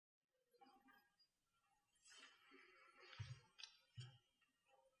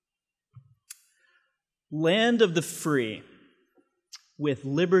Land of the free, with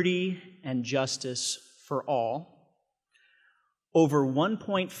liberty and justice for all, over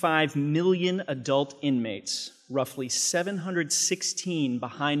 1.5 million adult inmates, roughly 716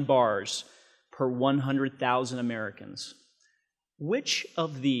 behind bars per 100,000 Americans. Which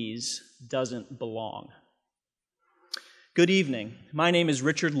of these doesn't belong? Good evening. My name is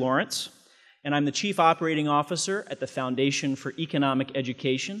Richard Lorenc, and I'm the Chief Operating Officer at the Foundation for Economic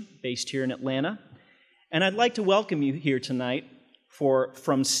Education, based here in Atlanta. And I'd like to welcome you here tonight for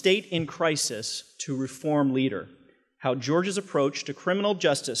From State in Crisis to Reform Leader, how Georgia's approach to criminal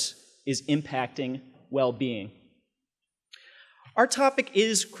justice is impacting well-being. Our topic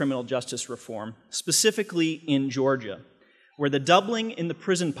is criminal justice reform, specifically in Georgia, where the doubling in the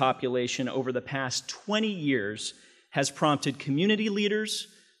prison population over the past 20 years has prompted community leaders,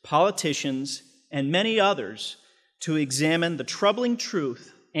 politicians, and many others to examine the troubling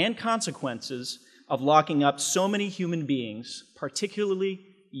truth and consequences of locking up so many human beings, particularly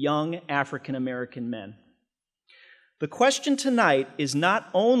young African American men. The question tonight is not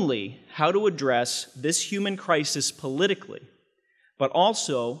only how to address this human crisis politically, but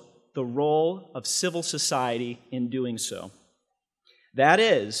also the role of civil society in doing so. That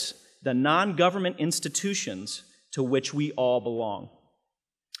is, the non-government institutions to which we all belong.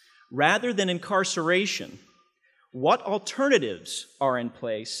 Rather than incarceration, what alternatives are in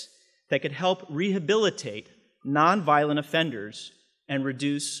place that could help rehabilitate nonviolent offenders and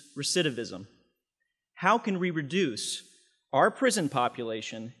reduce recidivism? How can we reduce our prison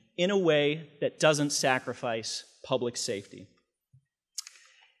population in a way that doesn't sacrifice public safety?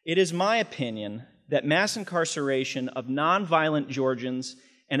 It is my opinion that mass incarceration of nonviolent Georgians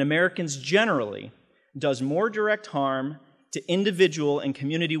and Americans generally does more direct harm to individual and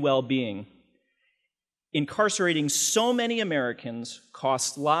community well-being. Incarcerating so many Americans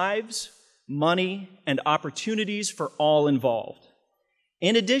costs lives, money, and opportunities for all involved.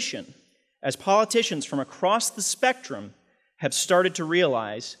 In addition, as politicians from across the spectrum have started to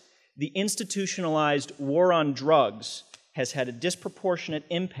realize, the institutionalized war on drugs has had a disproportionate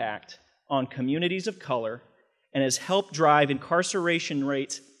impact on communities of color and has helped drive incarceration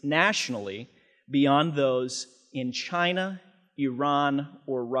rates nationally beyond those in China, Iran,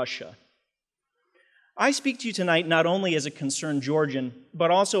 or Russia. I speak to you tonight not only as a concerned Georgian,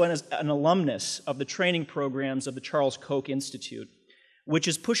 but also as an alumnus of the training programs of the Charles Koch Institute, which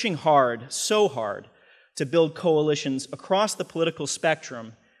is pushing hard, so hard, to build coalitions across the political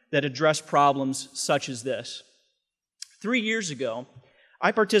spectrum that address problems such as this. 3 years ago,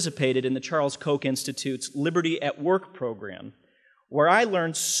 I participated in the Charles Koch Institute's Liberty at Work program, where I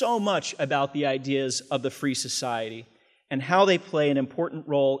learned so much about the ideas of the free society and how they play an important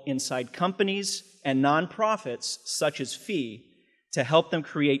role inside companies and nonprofits, such as FEE, to help them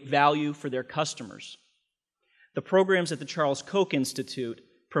create value for their customers. The programs at the Charles Koch Institute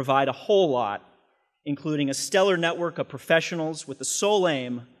provide a whole lot, including a stellar network of professionals with the sole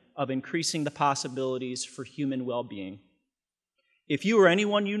aim of increasing the possibilities for human well-being. If you or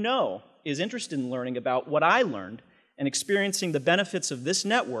anyone you know is interested in learning about what I learned and experiencing the benefits of this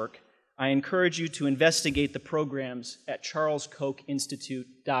network, I encourage you to investigate the programs at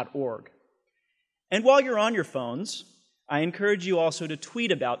charleskochinstitute.org. And while you're on your phones, I encourage you also to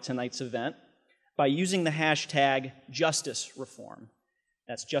tweet about tonight's event by using the hashtag #JusticeReform.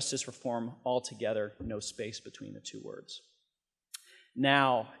 That's Justice Reform all together, no space between the two words.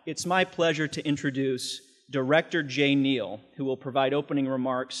 Now, it's my pleasure to introduce Director Jay Neal, who will provide opening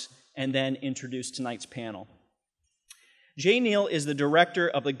remarks and then introduce tonight's panel. Jay Neal is the director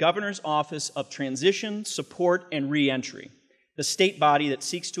of the Governor's Office of Transition, Support, and Reentry, the state body that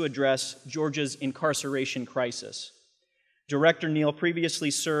seeks to address Georgia's incarceration crisis. Director Neal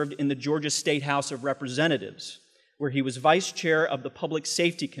previously served in the Georgia State House of Representatives, where he was vice chair of the Public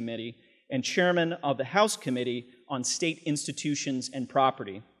Safety Committee and chairman of the House Committee on State Institutions and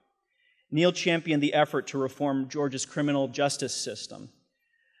Property. Neal championed the effort to reform Georgia's criminal justice system,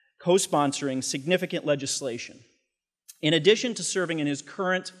 co-sponsoring significant legislation. In addition to serving in his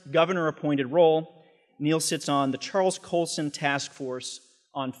current governor-appointed role, Neal sits on the Charles Colson Task Force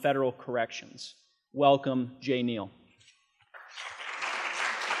on Federal Corrections. Welcome, Jay Neal.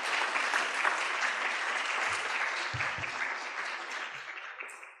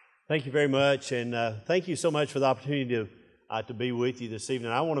 Thank you very much, and thank you so much for the opportunity to be with you this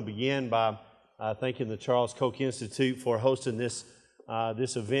evening. I want to begin by thanking the Charles Koch Institute for hosting this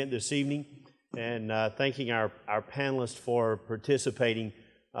event this evening, and thanking our panelists for participating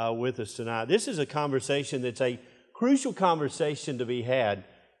with us tonight. This is a conversation that's a crucial conversation to be had,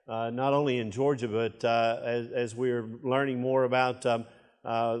 not only in Georgia, but as we're learning more about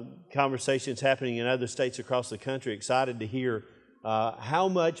conversations happening in other states across the country, excited to hear how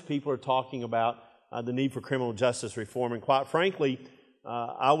much people are talking about the need for criminal justice reform. And quite frankly,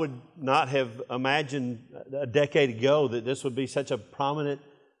 I would not have imagined a decade ago that this would be such a prominent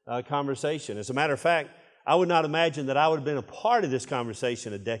conversation. As a matter of fact, I would not imagine that I would have been a part of this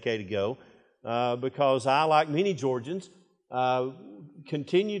conversation a decade ago because I, like many Georgians,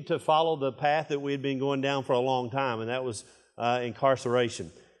 continued to follow the path that we had been going down for a long time, and that was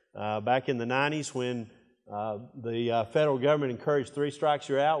incarceration. Back in the 90s when the federal government encouraged 3 strikes,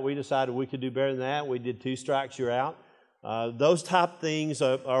 you're out, we decided we could do better than that. We did 2 strikes, you're out. Those type things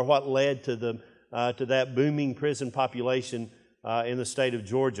are what led to that booming prison population in the state of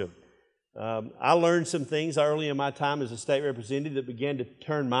Georgia. I learned some things early in my time as a state representative that began to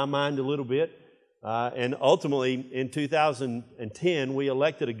turn my mind a little bit. And ultimately, in 2010, we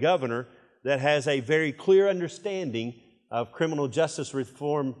elected a governor that has a very clear understanding of criminal justice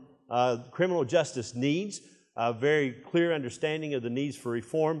reform, criminal justice needs, a very clear understanding of the needs for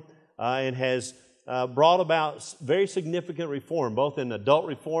reform, and has brought about very significant reform, both in adult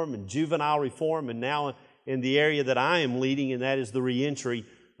reform and juvenile reform, and now in the area that I am leading, and that is the reentry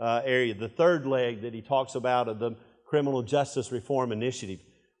area, the third leg that he talks about of the Criminal Justice Reform Initiative.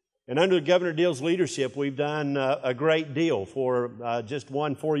 And under Governor Deal's leadership, we've done a great deal for just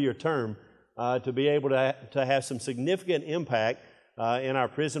one 4-year term to be able to have some significant impact in our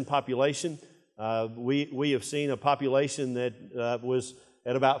prison population. We have seen a population that was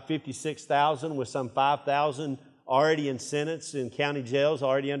at about 56,000 with some 5,000 already in sentence in county jails,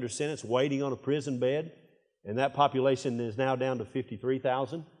 already under sentence, waiting on a prison bed. And that population is now down to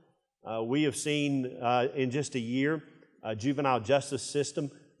 53,000. We have seen in just a year a juvenile justice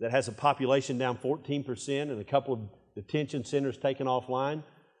system that has a population down 14% and a couple of detention centers taken offline.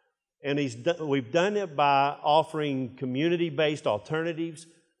 And we've done it by offering community-based alternatives,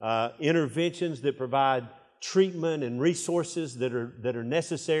 interventions that provide treatment and resources that are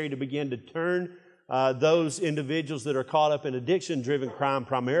necessary to begin to turn those individuals that are caught up in addiction-driven crime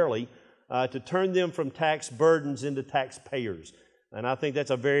primarily, to turn them from tax burdens into taxpayers. And I think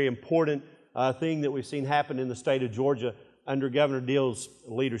that's a very important thing that we've seen happen in the state of Georgia under Governor Deal's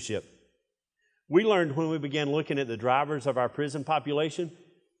leadership. We learned when we began looking at the drivers of our prison population,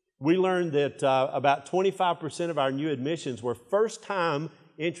 we learned that about 25% of our new admissions were first-time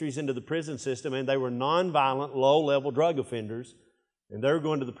entries into the prison system, and they were nonviolent, low-level drug offenders, and they were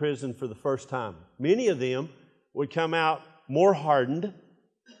going to the prison for the first time. Many of them would come out more hardened,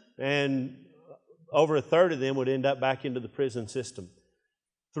 and over a third of them would end up back into the prison system.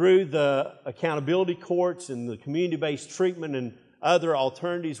 Through the accountability courts and the community-based treatment and other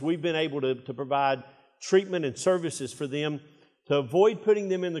alternatives, we've been able to provide treatment and services for them to avoid putting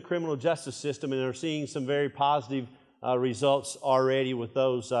them in the criminal justice system, and are seeing some very positive results already with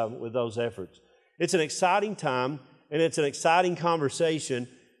those efforts. It's an exciting time, and it's an exciting conversation,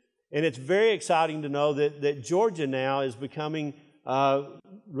 and it's very exciting to know that Georgia now is becoming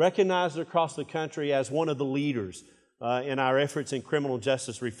recognized across the country as one of the leaders in our efforts in criminal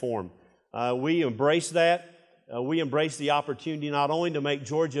justice reform. We embrace that. We embrace the opportunity not only to make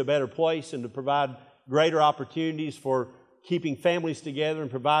Georgia a better place and to provide greater opportunities for keeping families together and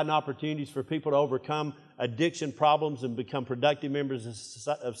providing opportunities for people to overcome addiction problems and become productive members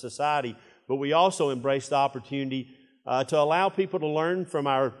of society, but we also embrace the opportunity to allow people to learn from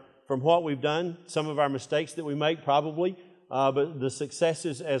what we've done, some of our mistakes that we make probably, but the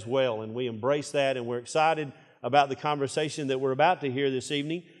successes as well. And we embrace that, and we're excited about the conversation that we're about to hear this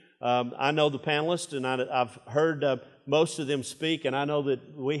evening. I know the panelists, and I've heard most of them speak, and I know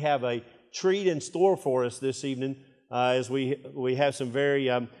that we have a treat in store for us this evening as we have some very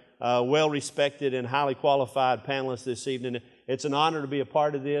well-respected and highly qualified panelists this evening. It's an honor to be a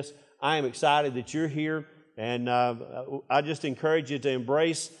part of this. I am excited that you're here, and I just encourage you to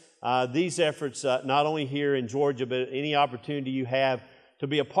embrace these efforts, not only here in Georgia, but any opportunity you have to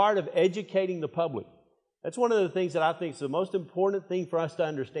be a part of educating the public. That's one of the things that I think is the most important thing for us to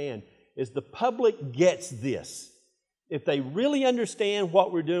understand, is the public gets this. If they really understand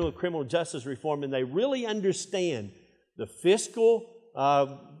what we're doing with criminal justice reform, and they really understand the fiscal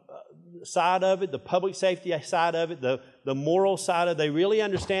side of it, the public safety side of it, the moral side of it, they really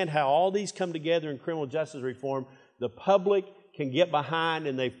understand how all these come together in criminal justice reform, the public can get behind,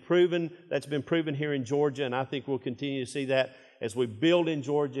 and that's been proven here in Georgia, and I think we'll continue to see that as we build in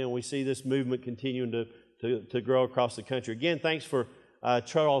Georgia and we see this movement continuing to grow across the country. Again, thanks for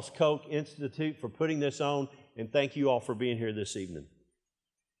Charles Koch Institute for putting this on, and thank you all for being here this evening.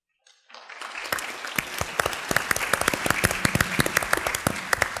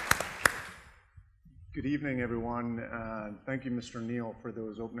 Good evening, everyone. Thank you, Mr. Neal, for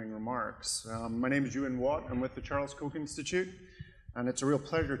those opening remarks. My name is Ewan Watt. I'm with the Charles Koch Institute, and it's a real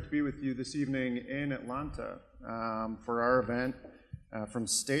pleasure to be with you this evening in Atlanta for our event, From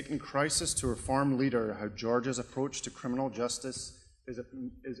State in Crisis to Reform Leader, How Georgia's Approach to Criminal Justice is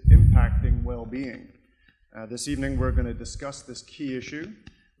Impacting Well-Being. This evening, we're going to discuss this key issue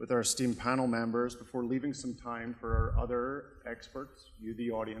with our esteemed panel members before leaving some time for our other experts, you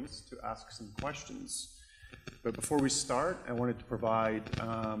the audience, to ask some questions. But before we start, I wanted to provide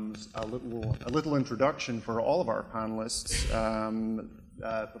a little introduction for all of our panelists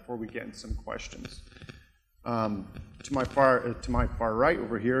before we get into some questions. To my far right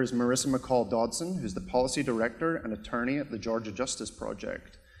over here is Marissa McCall Dodson, who's the Policy Director and Attorney at the Georgia Justice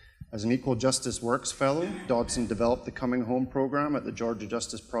Project. As an Equal Justice Works Fellow, Dodson developed the Coming Home program at the Georgia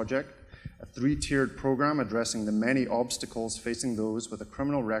Justice Project, a three-tiered program addressing the many obstacles facing those with a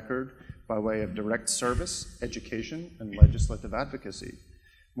criminal record by way of direct service, education, and legislative advocacy.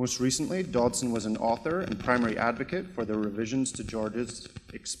 Most recently, Dodson was an author and primary advocate for the revisions to Georgia's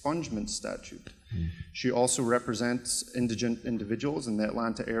expungement statute. She also represents indigent individuals in the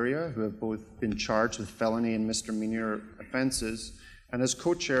Atlanta area who have both been charged with felony and misdemeanor offenses, and has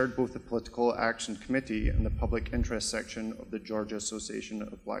co-chaired both the Political Action Committee and the Public Interest section of the Georgia Association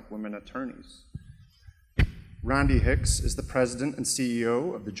of Black Women Attorneys. Randy Hicks is the President and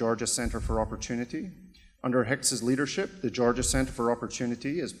CEO of the Georgia Center for Opportunity. Under Hicks's leadership, the Georgia Center for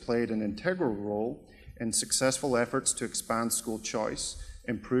Opportunity has played an integral role in successful efforts to expand school choice,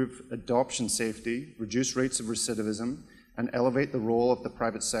 improve adoption safety, reduce rates of recidivism, and elevate the role of the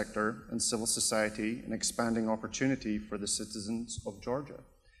private sector and civil society in expanding opportunity for the citizens of Georgia.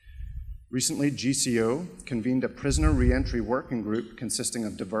 Recently, GCO convened a prisoner reentry working group consisting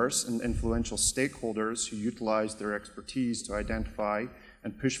of diverse and influential stakeholders who utilized their expertise to identify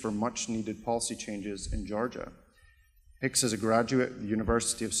and push for much-needed policy changes in Georgia. Hicks is a graduate of the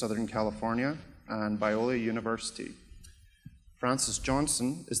University of Southern California and Biola University. Francis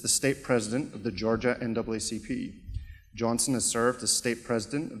Johnson is the state president of the Georgia NAACP. Johnson has served as state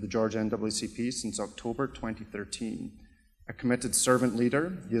president of the Georgia NAACP since October 2013. A committed servant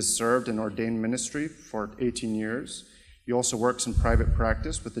leader, he has served in ordained ministry for 18 years. He also works in private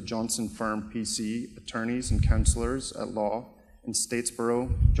practice with the Johnson firm PC, attorneys and counselors at law in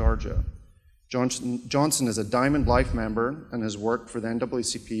Statesboro, Georgia. Johnson is a Diamond Life member and has worked for the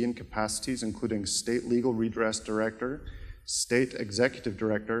NAACP in capacities including State Legal Redress Director, State Executive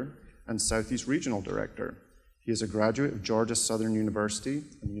Director, and Southeast Regional Director. He is a graduate of Georgia Southern University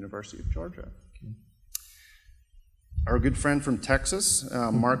and the University of Georgia. Okay. Our good friend from Texas,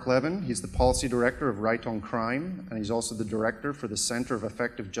 Mark Levin, he's the Policy Director of Right on Crime, and he's also the Director for the Center of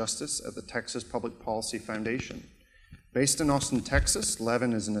Effective Justice at the Texas Public Policy Foundation. Based in Austin, Texas,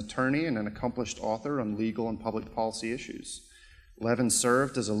 Levin is an attorney and an accomplished author on legal and public policy issues. Levin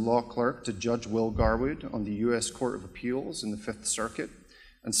served as a law clerk to Judge Will Garwood on the U.S. Court of Appeals in the Fifth Circuit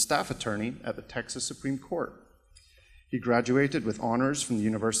and staff attorney at the Texas Supreme Court. He graduated with honors from the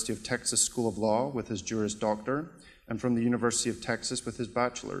University of Texas School of Law with his Juris Doctor and from the University of Texas with his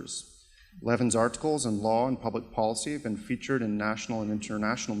bachelor's. Levin's articles on law and public policy have been featured in national and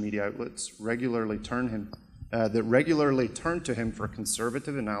international media outlets that regularly turn to him for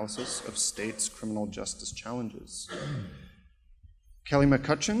conservative analysis of states' criminal justice challenges. Kelly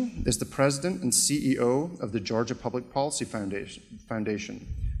McCutcheon is the president and CEO of the Georgia Public Policy Foundation.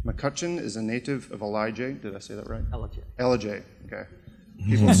 McCutcheon is a native of Ellijay. Did I say that right? Ellijay, okay.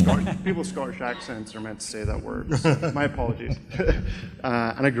 People with Scottish accents are meant to say that word. So my apologies.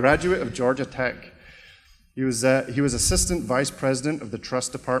 And a graduate of Georgia Tech. He was assistant vice president of the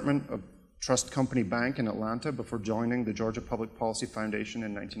trust department of Trust Company Bank in Atlanta before joining the Georgia Public Policy Foundation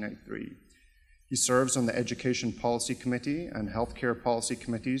in 1993. He serves on the Education Policy Committee and Healthcare Policy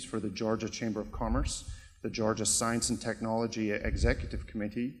Committees for the Georgia Chamber of Commerce, the Georgia Science and Technology Executive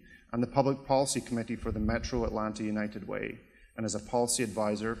Committee, and the Public Policy Committee for the Metro Atlanta United Way, and is a policy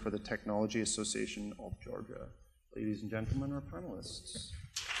advisor for the Technology Association of Georgia. Ladies and gentlemen, our panelists.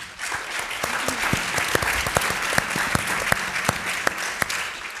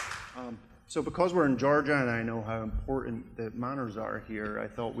 So because we're in Georgia and I know how important the manners are here, I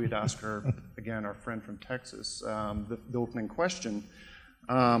thought we'd ask her, again, our friend from Texas, the opening question.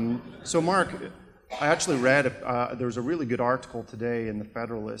 So Mark, I actually read, there was a really good article today in the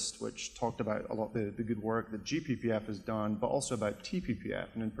Federalist which talked about a lot of the good work that GPPF has done, but also about TPPF,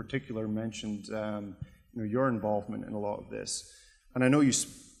 and in particular mentioned your involvement in a lot of this. And I know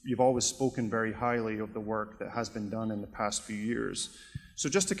you've always spoken very highly of the work that has been done in the past few years. So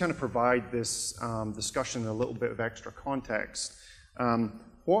just to kind of provide this discussion a little bit of extra context,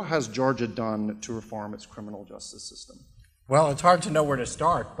 what has Georgia done to reform its criminal justice system? Well, it's hard to know where to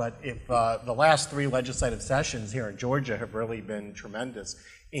start, but if the last 3 legislative sessions here in Georgia have really been tremendous.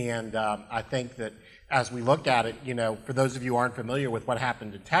 And I think that as we looked at it, you know, for those of you who aren't familiar with what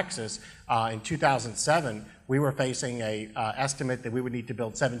happened in Texas, in 2007, we were facing a estimate that we would need to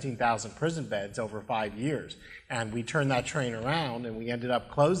build 17,000 prison beds over 5 years. And we turned that train around and we ended up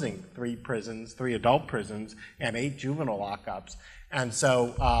closing 3 prisons, 3 adult prisons, and 8 juvenile lockups. And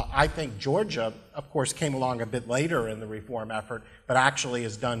so I think Georgia, of course, came along a bit later in the reform effort, but actually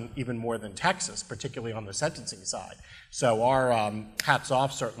has done even more than Texas, particularly on the sentencing side. So our hats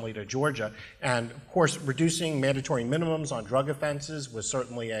off certainly to Georgia. And of course, reducing mandatory minimums on drug offenses was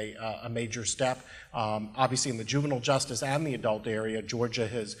certainly a major step. Obviously in the juvenile justice and the adult area, Georgia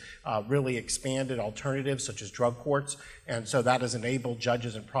has really expanded alternatives such as drug courts. And so that has enabled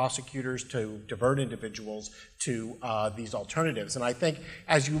judges and prosecutors to divert individuals to these alternatives. And I think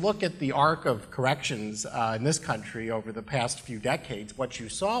as you look at the arc of corrections in this country over the past few decades, what you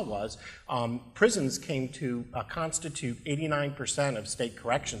saw was prisons came to constitute 89% of state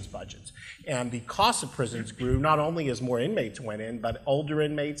corrections budgets. And the cost of prisons grew not only as more inmates went in, but older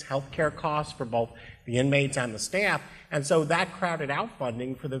inmates, healthcare costs for both the inmates and the staff. And so that crowded out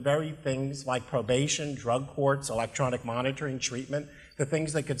funding for the very things like probation, drug courts, electronic monitoring, treatment, the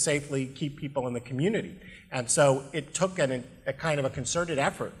things that could safely keep people in the community. And so it took a kind of a concerted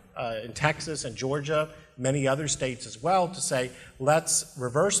effort in Texas and Georgia, many other states as well, to say, let's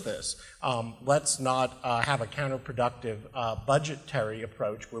reverse this. Let's not have a counterproductive budgetary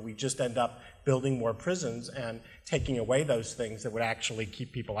approach where we just end up building more prisons and taking away those things that would actually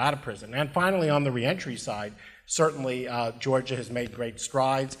keep people out of prison. And finally, on the reentry side, certainly Georgia has made great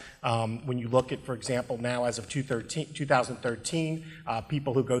strides. When you look at, for example, now as of 2013,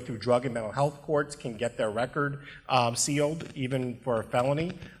 people who go through drug and mental health courts can get their record sealed, even for a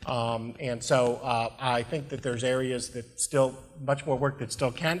felony. And so I think that there's areas that still, much more work that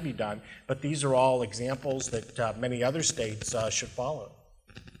still can be done, but these are all examples that many other states should follow.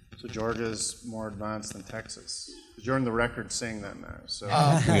 So Georgia's more advanced than Texas. You're in the record saying that now. So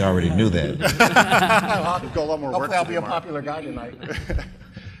we already knew that. We've got a lot more work to do. Hopefully I'll be a popular guy tonight.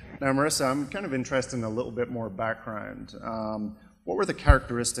 Now, Marissa, I'm kind of interested in a little bit more background. What were the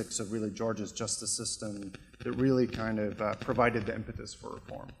characteristics of really Georgia's justice system that really kind of provided the impetus for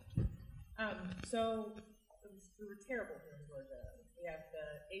reform? So we were terrible here in Georgia. We have the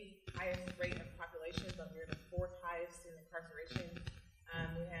 8th highest rate of population, but we're the 4th highest in incarceration.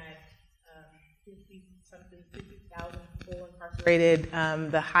 We had 50,000 people incarcerated,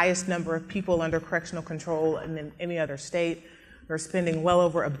 the highest number of people under correctional control in any other state. We're spending well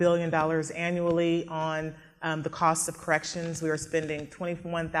over $1 billion annually on the costs of corrections. We are spending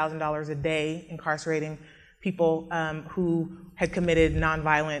 $21,000 a day incarcerating people who had committed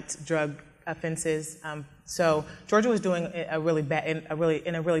nonviolent drug offenses. So Georgia was doing in a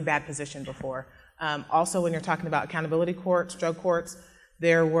really bad position before. Also, when you're talking about accountability courts, drug courts,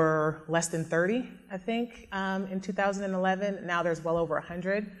 there were less than 30, I think, in 2011. Now there's well over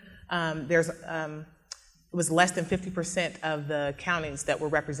 100. It was less than 50% of the counties that were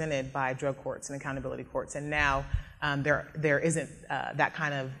represented by drug courts and accountability courts, and now there isn't that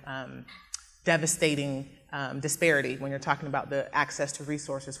kind of devastating disparity when you're talking about the access to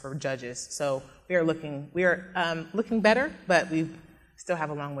resources for judges. So we are looking better, but we still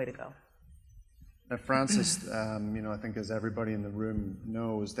have a long way to go. Now, Francis, I think as everybody in the room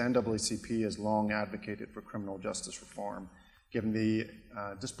knows, the NAACP has long advocated for criminal justice reform, given the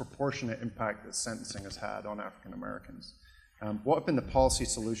disproportionate impact that sentencing has had on African Americans. What have been the policy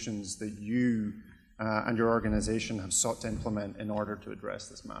solutions that you and your organization have sought to implement in order to address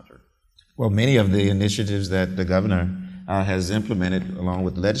this matter? Well, many of the initiatives that the governor has implemented along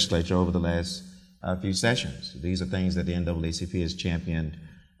with the legislature over the last few sessions. These are things that the NAACP has championed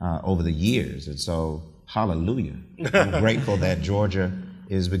over the years, and so hallelujah. I'm grateful that Georgia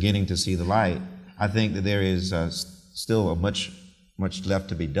is beginning to see the light. I think that there is still much left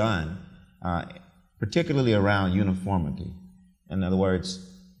to be done, particularly around uniformity. In other words,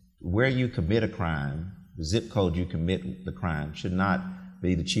 where you commit a crime, the zip code you commit the crime should not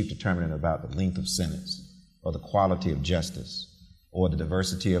be the chief determinant about the length of sentence or the quality of justice or the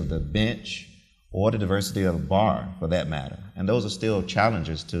diversity of the bench or the diversity of the bar, for that matter. And those are still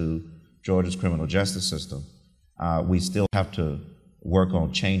challenges to Georgia's criminal justice system. We still have to work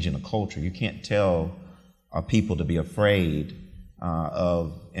on changing the culture. You can't tell people to be afraid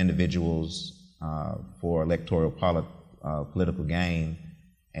of individuals for electoral political gain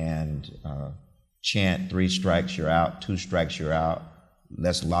and chant 3 strikes, you're out, 2 strikes, you're out,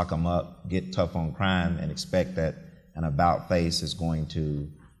 let's lock them up, get tough on crime, and expect that an about face is going to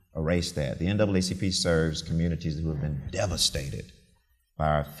erase that. The NAACP serves communities who have been devastated by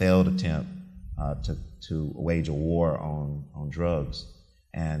our failed attempt to wage a war on drugs.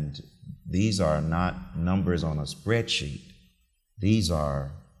 And these are not numbers on a spreadsheet. These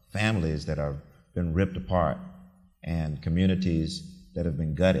are families that have been ripped apart and communities that have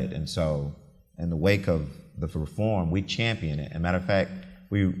been gutted. And so in the wake of the reform, we champion it. As a matter of fact,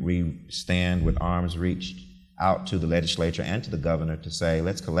 we stand with arms reached out to the legislature and to the governor to say,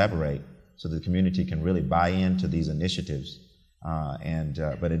 let's collaborate so the community can really buy into these initiatives.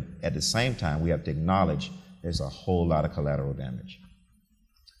 But at the same time, we have to acknowledge there's a whole lot of collateral damage.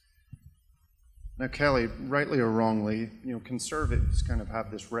 Now, Kelly, rightly or wrongly, conservatives kind of have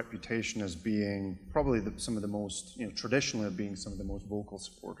this reputation as being probably some of the most, traditionally of being some of the most vocal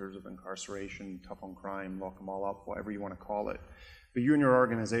supporters of incarceration, tough on crime, lock them all up, whatever you want to call it. But you and your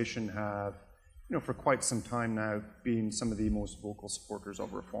organization have, for quite some time now, been some of the most vocal supporters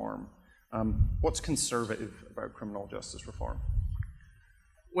of reform. What's conservative about criminal justice reform?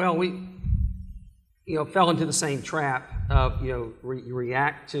 Well, we fell into the same trap of,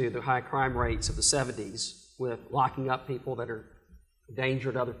 react to the high crime rates of the 70s with locking up people that are a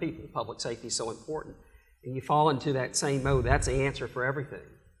danger to other people. Public safety is so important. And you fall into that same mode. That's the answer for everything.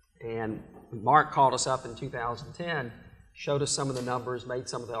 And Mark called us up in 2010, showed us some of the numbers, made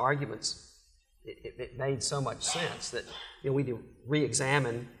some of the arguments. It made so much sense that we need to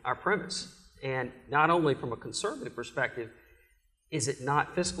re-examine our premise. And not only from a conservative perspective, is it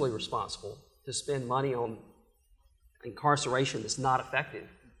not fiscally responsible to spend money on incarceration that's not effective,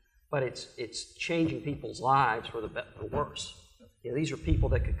 but it's changing people's lives for the worse. These are people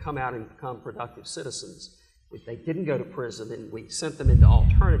that could come out and become productive citizens if they didn't go to prison, and we sent them into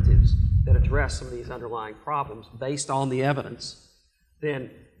alternatives that address some of these underlying problems based on the evidence, then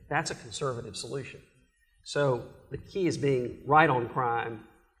that's a conservative solution. So the key is being right on crime,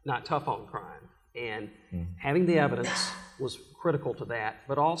 not tough on crime. And having the evidence was critical to that,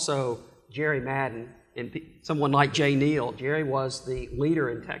 but also Jerry Madden and someone like Jay Neal. Jerry was the leader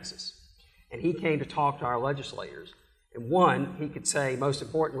in Texas, and he came to talk to our legislators. And one, he could say, most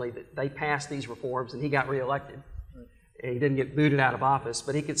importantly, that they passed these reforms and he got reelected. And he didn't get booted out of office,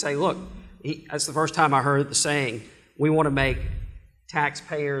 but he could say, look, that's the first time I heard the saying, we want to make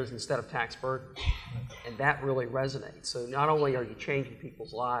taxpayers instead of tax burdens. And that really resonates. So not only are you changing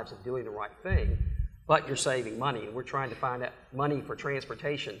people's lives and doing the right thing, but you're saving money. And we're trying to find that money for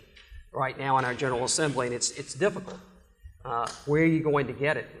transportation right now in our General Assembly, and it's difficult. Where are you going to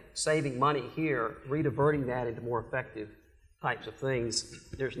get it? Saving money here, rediverting that into more effective types of things,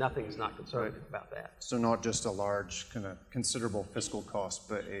 there's nothing that's not conservative about that. So not just a large, kind of considerable fiscal cost,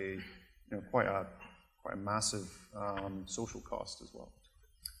 but a quite a massive social cost as well.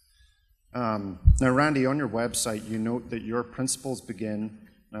 Now, Randy, on your website, you note that your principles begin,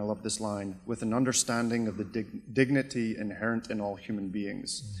 and I love this line, with an understanding of the dignity inherent in all human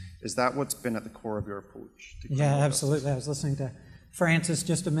beings. Is that what's been at the core of your approach to criminal justice? Absolutely. I was listening to Francis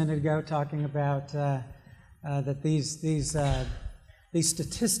just a minute ago talking about that these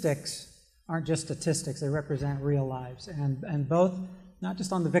statistics aren't just statistics, they represent real lives, and both, not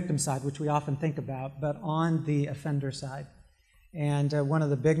just on the victim side, which we often think about, but on the offender side. And one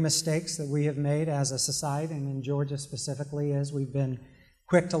of the big mistakes that we have made as a society, and in Georgia specifically, is we've been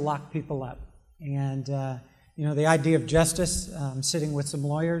quick to lock people up. And the idea of justice, sitting with some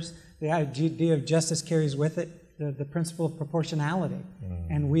lawyers, the idea of justice carries with it the principle of proportionality.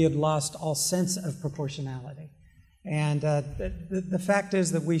 And we had lost all sense of proportionality. And the fact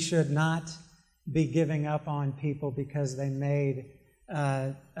is that we should not be giving up on people because they made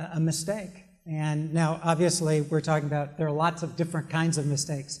a mistake. And now, obviously, we're talking about there are lots of different kinds of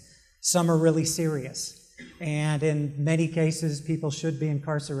mistakes. Some are really serious. And in many cases, people should be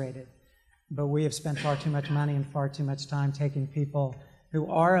incarcerated. But we have spent far too much money and far too much time taking people who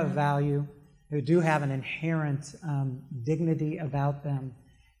are of value, who do have an inherent dignity about them,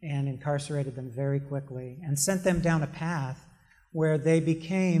 and incarcerated them very quickly and sent them down a path where they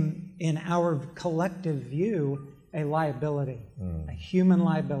became, in our collective view, a liability, a human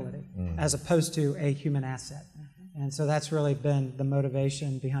liability, as opposed to a human asset. And so that's really been the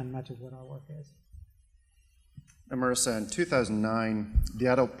motivation behind much of what our work is. Now, Marissa, in 2009, the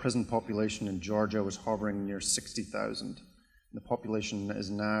adult prison population in Georgia was hovering near 60,000. The population is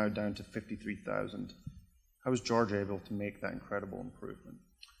now down to 53,000. How was Georgia able to make that incredible improvement?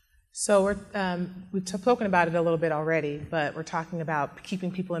 So we've spoken about it a little bit already, but we're talking about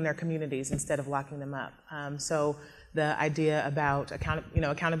keeping people in their communities instead of locking them up. So the idea about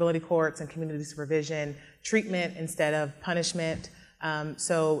accountability courts and community supervision, treatment instead of punishment.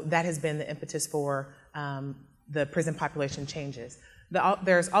 So that has been the impetus for the prison population changes.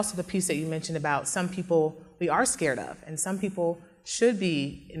 There's also the piece that you mentioned about some people we are scared of, and some people should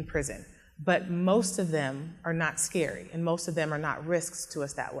be in prison, but most of them are not scary, and most of them are not risks to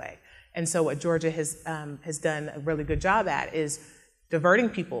us that way. And so what Georgia has done a really good job at is diverting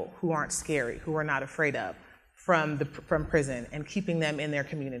people who aren't scary, who are not afraid of, from prison, and keeping them in their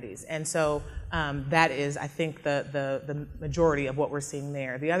communities. And so that is, I think, the majority of what we're seeing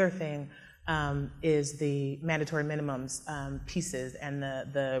there. The other thing is the mandatory minimums pieces and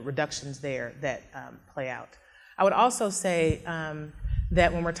the reductions there that play out. I would also say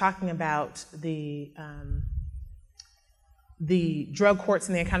that when we're talking about the drug courts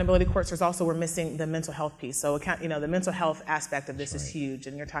and the accountability courts, we're missing the mental health piece. So the mental health aspect of this is huge,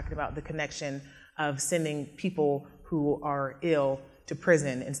 and you're talking about the connection of sending people who are ill to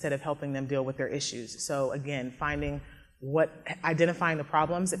prison instead of helping them deal with their issues. So again, identifying the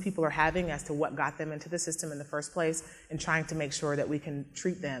problems that people are having as to what got them into the system in the first place, and trying to make sure that we can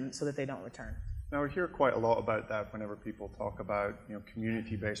treat them so that they don't return. Now, we hear quite a lot about that whenever people talk about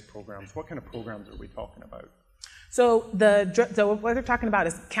community-based programs. What kind of programs are we talking about? So what they're talking about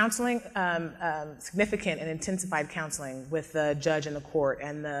is counseling, significant and intensified counseling with the judge and the court,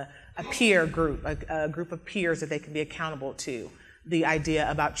 and a peer group, a group of peers that they can be accountable to. The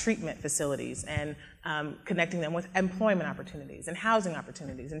idea about treatment facilities and connecting them with employment opportunities and housing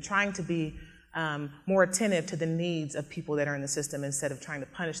opportunities, and trying to be more attentive to the needs of people that are in the system instead of trying to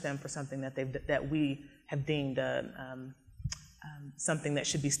punish them for something that we have deemed something that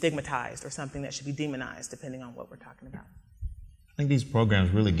should be stigmatized or something that should be demonized, depending on what we're talking about. I think these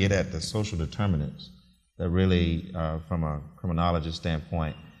programs really get at the social determinants that really, from a criminologist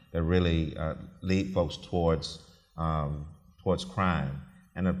standpoint, that really lead folks towards crime.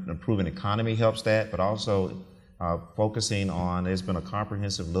 And an improving economy helps that, but also focusing on, there's been a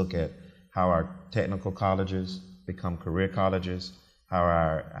comprehensive look at how our technical colleges become career colleges,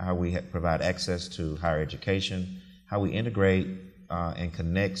 how we provide access to higher education, how we integrate and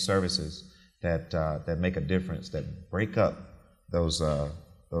connect services that make a difference, that break up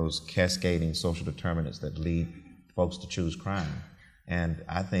those cascading social determinants that lead folks to choose crime. And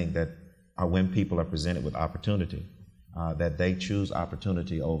I think that when people are presented with opportunity, that they choose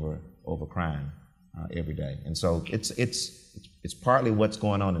opportunity over crime every day. And so it's partly what's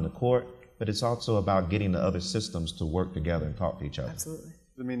going on in the court, but it's also about getting the other systems to work together and talk to each other. Absolutely.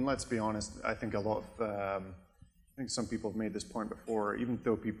 I mean, let's be honest, I think I think some people have made this point before, even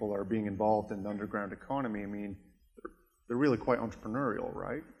though people are being involved in the underground economy, I mean, they're really quite entrepreneurial,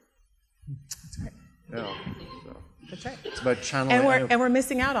 right? That's right. Yeah. So. That's right. It's about channeling. And we're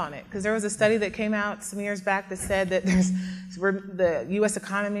missing out on it, because there was a study that came out some years back that said that the U.S.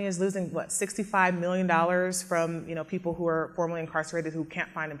 economy is losing $65 million from people who are formerly incarcerated who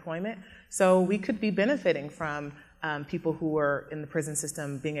can't find employment. So we could be benefiting from people who are in the prison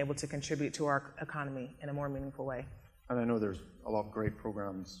system being able to contribute to our economy in a more meaningful way. And I know there's a lot of great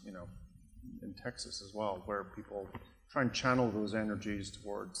programs, in Texas as well, where people try and channel those energies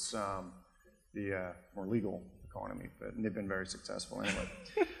towards the more legal economy, but they've been very successful anyway.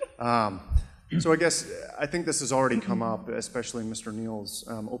 So I think this has already come up, especially in Mr. Neal's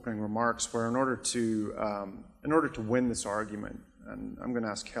opening remarks, where in order to win this argument, and I'm going to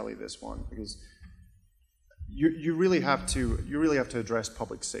ask Kelly this one, because you really have to address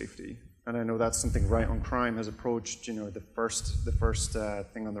public safety, and I know that's something Right on Crime has approached. The first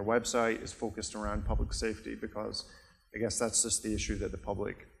thing on their website is focused around public safety, because I guess that's just the issue that the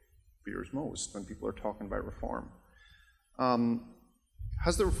public fears most when people are talking about reform.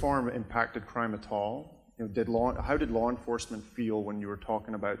 Has the reform impacted crime at all? How did law enforcement feel when you were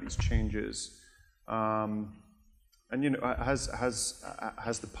talking about these changes? And has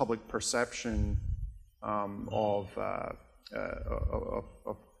the public perception of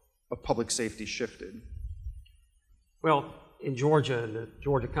public safety shifted? Well, in Georgia, in the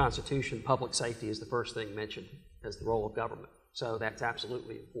Georgia Constitution, public safety is the first thing mentioned as the role of government. So that's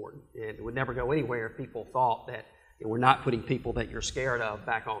absolutely important. And it would never go anywhere if people thought that we're not putting people that you're scared of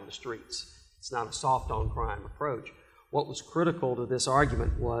back on the streets. It's not a soft on crime approach. What was critical to this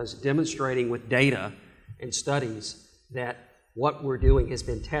argument was demonstrating with data and studies that what we're doing has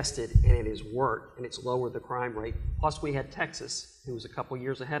been tested and it has worked, and it's lowered the crime rate. Plus we had Texas, who was a couple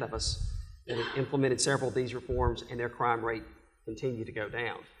years ahead of us, that had implemented several of these reforms, and their crime rate continued to go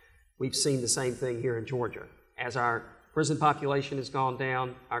down. We've seen the same thing here in Georgia. As our prison population has gone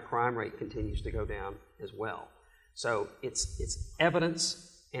down, our crime rate continues to go down as well. So it's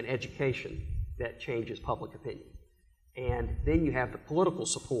evidence and education that changes public opinion. And then you have the political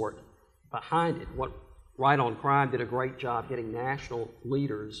support behind it. What Right on Crime did a great job getting national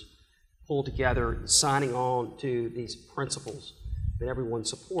leaders, pulled together, signing on to these principles that everyone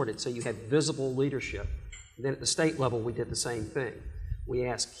supported. So you had visible leadership. And then at the state level, we did the same thing. We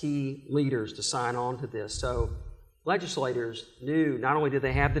asked key leaders to sign on to this. So legislators knew not only did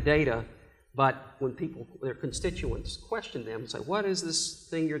they have the data, but when people, their constituents, questioned them and say, what is this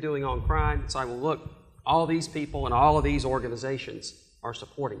thing you're doing on crime? It's like, well, look, all these people and all of these organizations are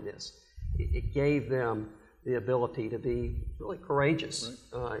supporting this. It gave them the ability to be really courageous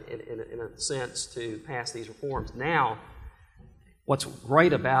in a sense to pass these reforms. Now, what's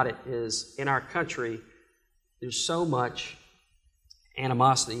great about it is in our country, there's so much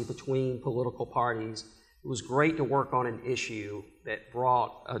animosity between political parties. It was great to work on an issue that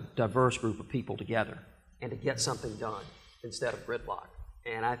brought a diverse group of people together and to get something done instead of gridlock.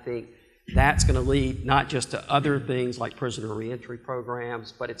 And I think that's going to lead not just to other things like prisoner reentry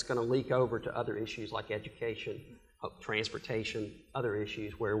programs, but it's going to leak over to other issues like education, transportation, other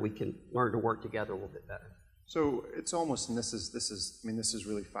issues where we can learn to work together a little bit better. So it's almost, and this is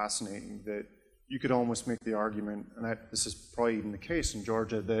really fascinating, that you could almost make the argument, and this is probably even the case in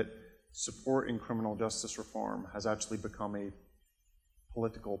Georgia, that support in criminal justice reform has actually become a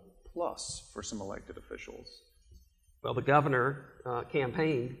political plus for some elected officials. Well, the governor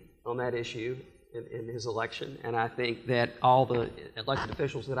campaigned on that issue in his election, and I think that all the elected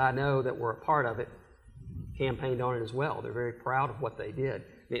officials that I know that were a part of it campaigned on it as well. They're very proud of what they did.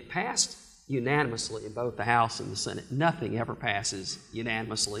 It passed unanimously in both the House and the Senate. Nothing ever passes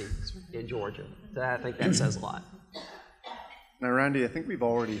unanimously in Georgia. So I think that says a lot. Now, Randy, I think we've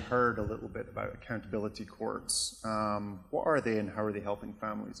already heard a little bit about accountability courts. What are they and how are they helping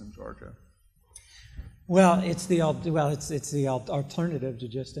families in Georgia? Well, it's the alternative to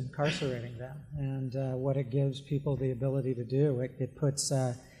just incarcerating them, and what it gives people the ability to do. It puts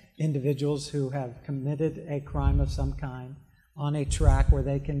individuals who have committed a crime of some kind on a track where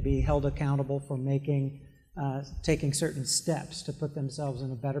they can be held accountable for taking certain steps to put themselves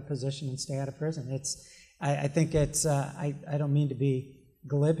in a better position and stay out of prison. I think it's, I don't mean to be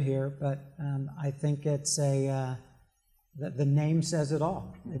glib here, but I think it's the name says it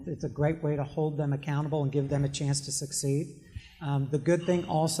all. It's a great way to hold them accountable and give them a chance to succeed. The good thing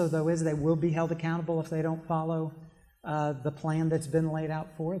also, though, is they will be held accountable if they don't follow the plan that's been laid out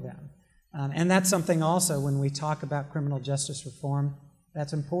for them. And that's something also when we talk about criminal justice reform,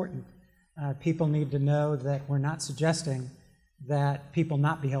 that's important. People need to know that we're not suggesting that people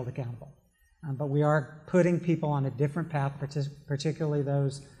not be held accountable. But we are putting people on a different path, particularly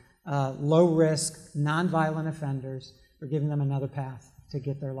those low-risk, nonviolent offenders. We're giving them another path to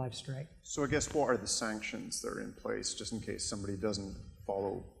get their life straight. So I guess what are the sanctions that are in place just in case somebody doesn't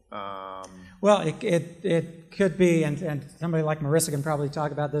follow? Well, it could be, and somebody like Marissa can probably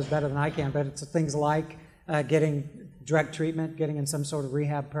talk about this better than I can, but it's things like getting drug treatment, getting in some sort of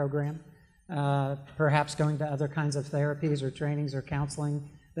rehab program, perhaps going to other kinds of therapies or trainings or counseling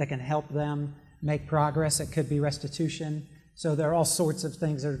that can help them make progress. It could be restitution. So there are all sorts of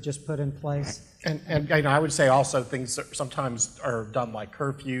things that are just put in place. And I would say also things that sometimes are done like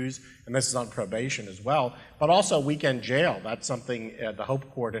curfews, and this is on probation as well, but also weekend jail. That's something the Hope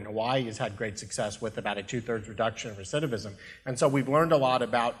Court in Hawaii has had great success with, about a 2/3 reduction in recidivism. And so we've learned a lot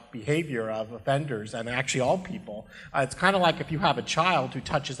about behavior of offenders and actually all people. It's kind of like if you have a child who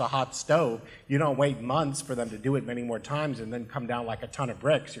touches a hot stove, you don't wait months for them to do it many more times and then come down like a ton of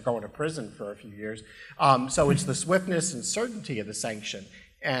bricks. You're going to prison for a few years. So it's the swiftness and certainty of the sanction.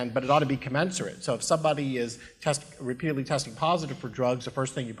 But it ought to be commensurate. So if somebody is repeatedly testing positive for drugs, the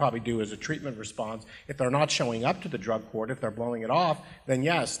first thing you probably do is a treatment response. If they're not showing up to the drug court, if they're blowing it off, then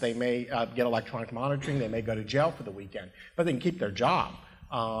yes, they may get electronic monitoring, they may go to jail for the weekend, but they can keep their job.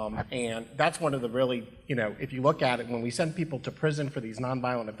 And that's one of the really, if you look at it, when we send people to prison for these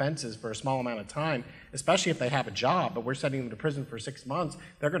nonviolent offenses for a small amount of time, especially if they have a job, but we're sending them to prison for 6 months,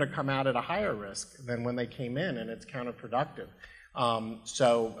 they're going to come out at a higher risk than when they came in, and it's counterproductive.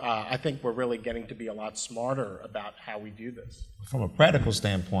 So I think we're really getting to be a lot smarter about how we do this. From a practical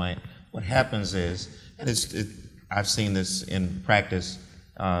standpoint, what happens is, and I've seen this in practice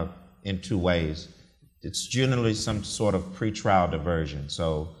in two ways. It's generally some sort of pretrial diversion.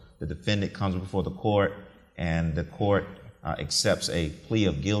 So the defendant comes before the court, and the court accepts a plea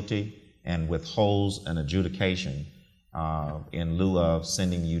of guilty and withholds an adjudication in lieu of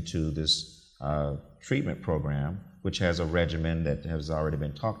sending you to this treatment program, which has a regimen that has already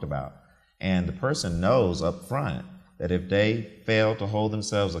been talked about. And the person knows up front that if they fail to hold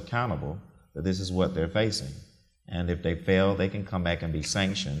themselves accountable, that this is what they're facing. And if they fail, they can come back and be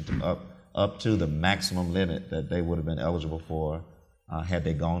sanctioned up to the maximum limit that they would have been eligible for had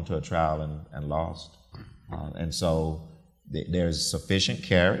they gone to a trial and lost. And so there's sufficient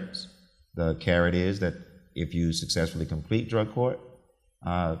carrots The carrot is that if you successfully complete drug court,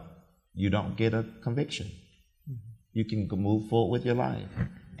 you don't get a conviction. You can move forward with your life.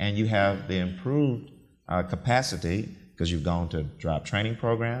 And you have the improved capacity because you've gone to job training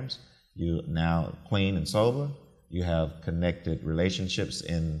programs, you're now clean and sober, you have connected relationships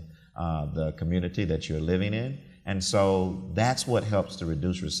in the community that you're living in. And so that's what helps to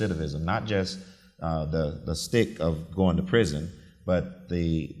reduce recidivism, not just the stick of going to prison, but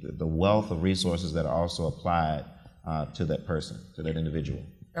the wealth of resources that are also applied to that person, to that individual.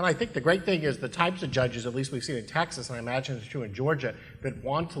 And I think the great thing is the types of judges, at least we've seen in Texas, and I imagine it's true in Georgia, that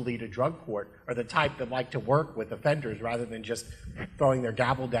want to lead a drug court are the type that like to work with offenders rather than just throwing their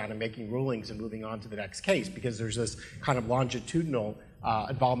gavel down and making rulings and moving on to the next case, because there's this kind of longitudinal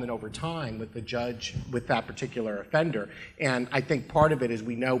involvement over time with the judge with that particular offender. And I think part of it is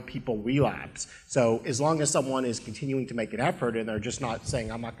we know people relapse. So as long as someone is continuing to make an effort and they're just not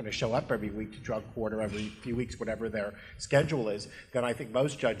saying, I'm not going to show up every week to drug court or every few weeks, whatever their schedule is, then I think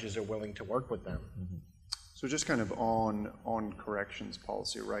most judges are willing to work with them. Mm-hmm. So just kind of on corrections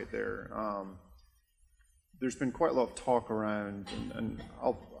policy right there. There's been quite a lot of talk around, and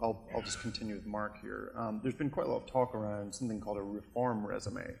I'll just continue with Mark here. There's been quite a lot of talk around something called a reform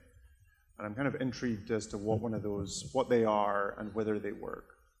resume, and I'm kind of intrigued as to what they are and whether they work.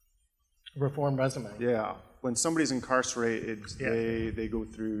 Reform resume. Yeah, when somebody's incarcerated, they go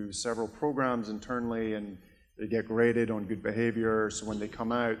through several programs internally, and they get graded on good behavior. So when they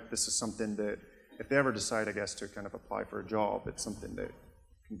come out, this is something that, if they ever decide, I guess, to kind of apply for a job, it's something that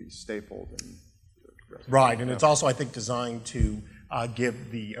can be stapled and. Right, and it's also, I think, designed to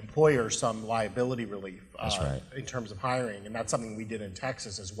give the employer some liability relief in terms of hiring, and that's something we did in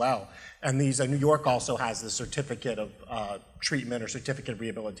Texas as well. And New York also has the certificate of treatment or certificate of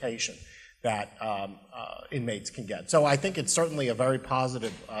rehabilitation that inmates can get. So I think it's certainly a very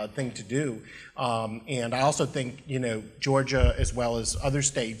positive thing to do. And I also think, Georgia as well as other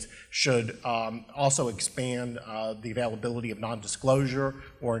states should also expand the availability of non-disclosure,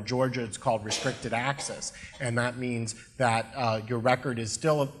 or in Georgia it's called restricted access. And that means that your record is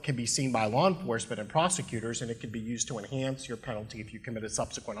still can be seen by law enforcement and prosecutors, and it can be used to enhance your penalty if you commit a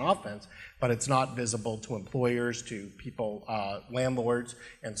subsequent offense, but it's not visible to employers, to people, landlords,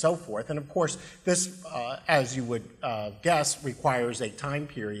 and so forth. And of course, this, as you would guess, requires a time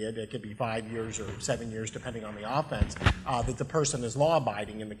period. It could be 5 years or 7 years, depending on the offense, that the person is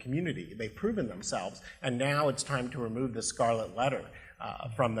law-abiding in the community. They've proven themselves, and now it's time to remove the scarlet letter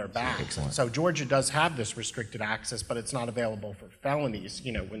from their backs. So Georgia does have this restricted access, but it's not available for felonies,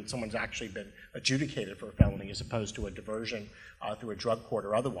 when someone's actually been adjudicated for a felony as opposed to a diversion through a drug court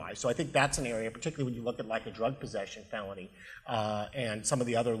or otherwise. So I think that's an area, particularly when you look at like a drug possession felony and some of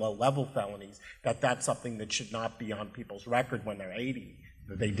the other low-level felonies, that's something that should not be on people's record when they're 80.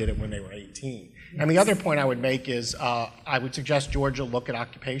 That they did it when they were 18. And the other point I would make is I would suggest Georgia look at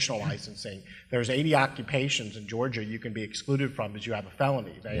occupational licensing. There's 80 occupations in Georgia you can be excluded from because you have a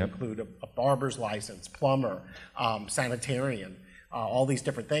felony. They include a barber's license, plumber, sanitarian, all these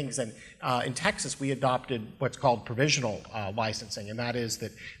different things. And in Texas, we adopted what's called provisional licensing, and that is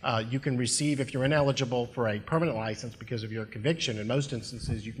that you can receive, if you're ineligible for a permanent license because of your conviction, in most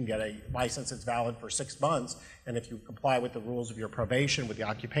instances you can get a license that's valid for 6 months, and if you comply with the rules of your probation with the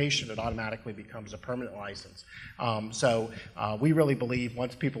occupation, it automatically becomes a permanent license. So we really believe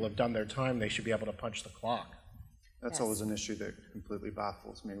once people have done their time, they should be able to punch the clock. That's always an issue that completely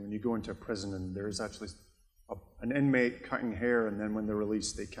baffles me. When you go into a prison and there is actually an inmate cutting hair, and then when they're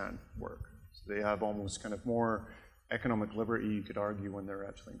released, they can't work. So they have almost kind of more economic liberty, you could argue, when they're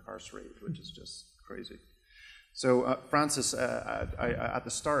actually incarcerated, which is just crazy. So, Francis, at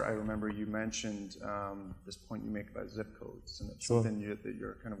the start, I remember you mentioned this point you make about zip codes, and it's something that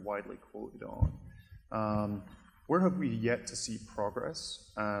you're kind of widely quoted on. Where have we yet to see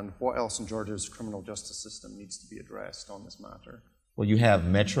progress, and what else in Georgia's criminal justice system needs to be addressed on this matter? Well, you have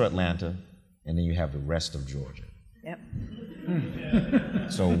Metro Atlanta, and then you have the rest of Georgia. Yep.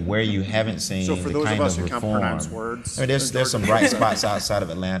 So where you haven't seen so for the those kind of us of who can't reform, pronounce words, I mean, there's some bright spots outside of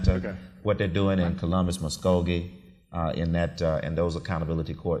Atlanta. Okay. What they're doing in Columbus, Muskogee, in those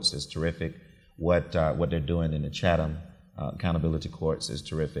accountability courts is terrific. What they're doing in the Chatham accountability courts is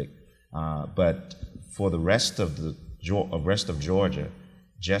terrific. But for the rest of Georgia,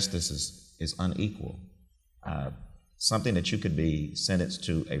 justice is unequal. Something that you could be sentenced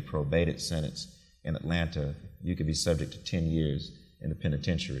to a probated sentence in Atlanta, you could be subject to 10 years in the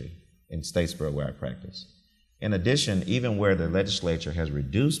penitentiary in Statesboro, where I practice. In addition, even where the legislature has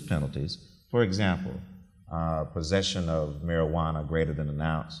reduced penalties, for example, possession of marijuana greater than an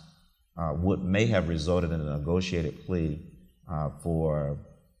ounce may have resulted in a negotiated plea for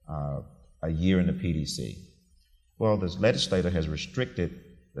a year in the PDC. Well, this legislator has restricted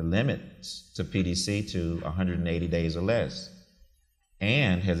the limits to PDC to 180 days or less,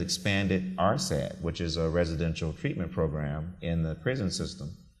 and has expanded RSAT, which is a residential treatment program in the prison system,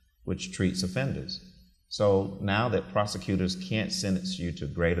 which treats offenders. So now that prosecutors can't sentence you to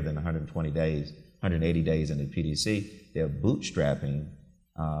greater than 120 days, 180 days in the PDC, they're bootstrapping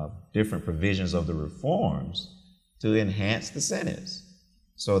different provisions of the reforms to enhance the sentence,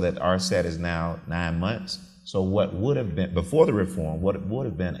 so that RSAT is now 9 months. So what would have been, before the reform, what would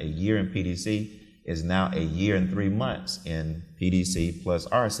have been a year in PDC is now a year and 3 months in PDC plus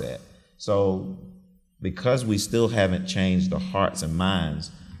RSAT. So because we still haven't changed the hearts and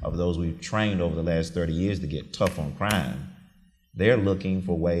minds of those we've trained over the last 30 years to get tough on crime, they're looking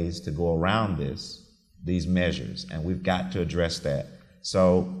for ways to go around these measures, and we've got to address that.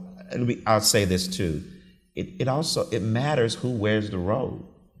 So I'll say this too, it matters who wears the robe.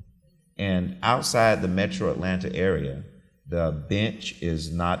 And outside the metro Atlanta area, the bench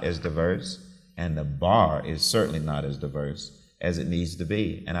is not as diverse, and the bar is certainly not as diverse as it needs to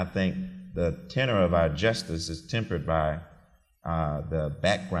be. And I think the tenor of our justice is tempered by the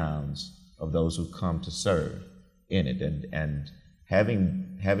backgrounds of those who come to serve in it, and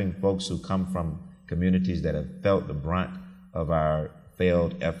having folks who come from communities that have felt the brunt of our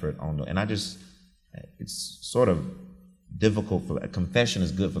failed effort on the, and it's sort of difficult for, confession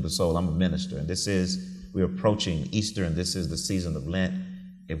is good for the soul. I'm a minister, and we're approaching Easter, and this is the season of Lent.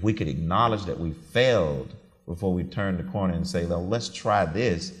 If we could acknowledge that we failed before we turn the corner and say, well, let's try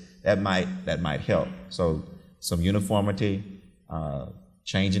this, that might help. So some uniformity,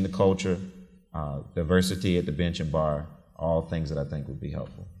 changing the culture, diversity at the bench and bar, all things that I think would be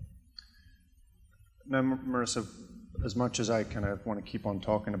helpful. Now, Marissa, as much as I kind of want to keep on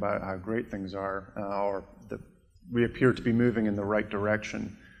talking about how great things are, or that we appear to be moving in the right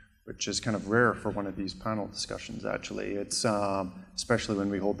direction, which is kind of rare for one of these panel discussions, actually. It's especially when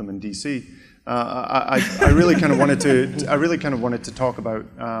we hold them in DC. I really kind of wanted to talk about.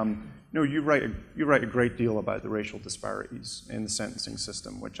 You write a great deal about the racial disparities in the sentencing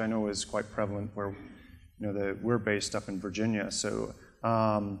system, which I know is quite prevalent where we're based up in Virginia. So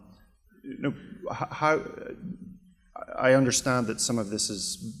how I understand that some of this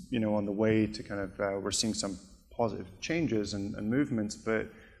is on the way to kind of we're seeing some positive changes and movements, but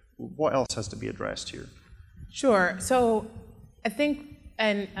what else has to be addressed here? Sure. So I think,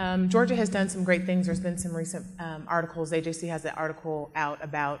 and Georgia has done some great things. There's been some recent articles. AJC has an article out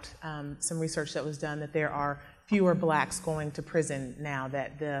about some research that was done that there are fewer blacks going to prison now,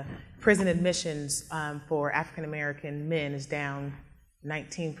 that the prison admissions for African American men is down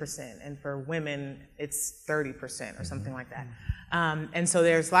 19%, and for women it's 30% or something like that. And so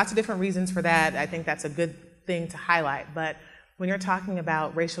there's lots of different reasons for that. I think that's a good thing to highlight. But when you're talking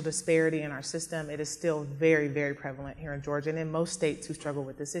about racial disparity in our system, it is still very, very prevalent here in Georgia and in most states who struggle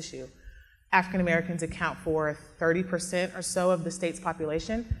with this issue. African Americans account for 30% or so of the state's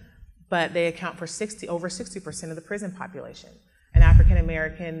population, but they account for over 60% of the prison population. An African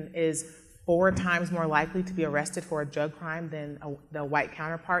American is 4 times more likely to be arrested for a drug crime than the white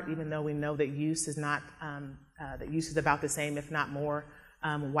counterpart, even though we know that use is not, that use is about the same, if not more,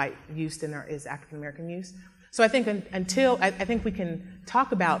 white use than there is African American use. So I think I think we can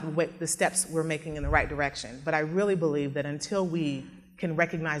talk about what the steps we're making in the right direction, but I really believe that until we can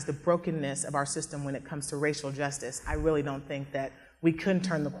recognize the brokenness of our system when it comes to racial justice, I really don't think that we can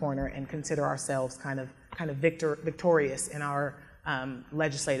turn the corner and consider ourselves kind of victorious in our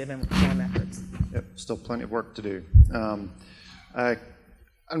legislative and reform efforts. Yep, still plenty of work to do.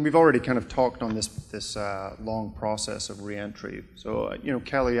 And we've already kind of talked on this long process of reentry. So,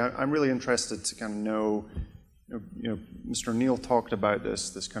 Kelly, I'm really interested to kind of know, Mr. Neal talked about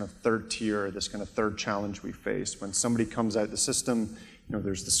this kind of third tier, this kind of third challenge we face. When somebody comes out the system,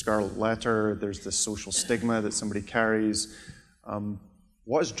 there's the scarlet letter, there's the social stigma that somebody carries.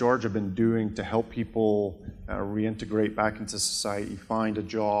 What has Georgia been doing to help people reintegrate back into society, find a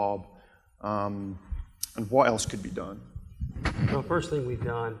job, and what else could be done? Well, first thing we've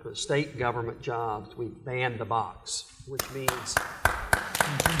done for state government jobs, we've banned the box, which means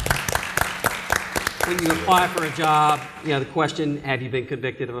when you apply for a job, the question, have you been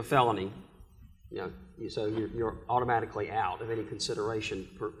convicted of a felony? So you're automatically out of any consideration.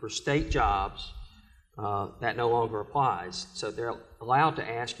 For state jobs, that no longer applies. So they're allowed to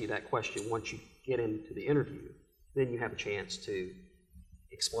ask you that question once you get into the interview. Then you have a chance to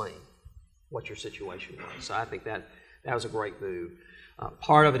explain what your situation was. So I think that was a great move.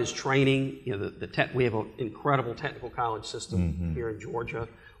 Part of it is training. We have an incredible technical college system here in Georgia.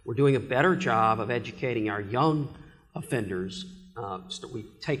 We're doing a better job of educating our young offenders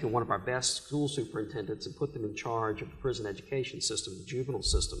we've taken one of our best school superintendents and put them in charge of the prison education system, the juvenile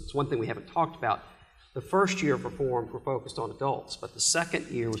system. It's one thing we haven't talked about. The first year of reforms were focused on adults, but the second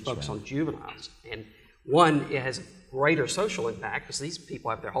year was focused on juveniles. And one, it has a greater social impact because these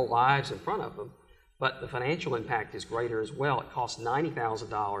people have their whole lives in front of them, but the financial impact is greater as well. It costs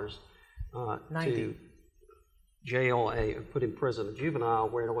 $90,000 to jail put in prison a juvenile,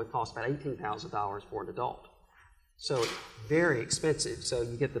 where it only costs about $18,000 for an adult. So it's very expensive. So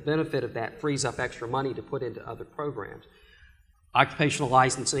you get the benefit of that, frees up extra money to put into other programs. Occupational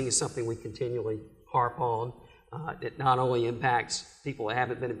licensing is something we continually harp on. It not only impacts people that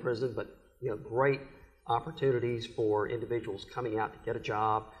haven't been in prison, but great opportunities for individuals coming out to get a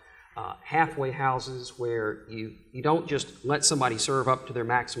job. Halfway houses where you don't just let somebody serve up to their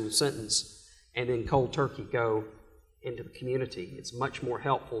maximum sentence and then cold turkey go into the community. It's much more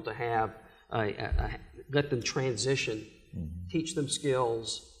helpful to have let them transition, teach them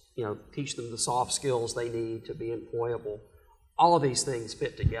skills, teach them the soft skills they need to be employable. All of these things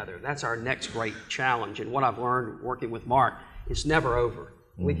fit together. That's our next great challenge. And what I've learned working with Mark, it's never over.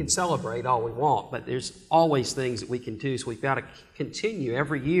 We can celebrate all we want, but there's always things that we can do. So we've got to continue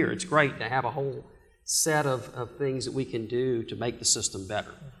every year. It's great to have a whole set of things that we can do to make the system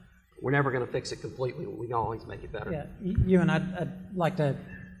better. We're never going to fix it completely, but we can always make it better. Yeah, you and I'd like to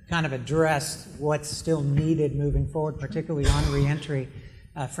kind of address what's still needed moving forward, particularly on reentry.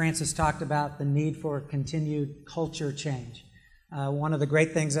 Francis talked about the need for continued culture change. One of the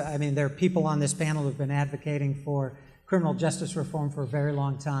great things, there are people on this panel who've been advocating for criminal justice reform for a very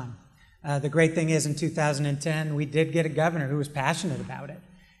long time. The great thing is in 2010, we did get a governor who was passionate about it.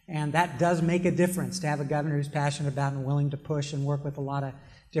 And that does make a difference to have a governor who's passionate about and willing to push and work with a lot of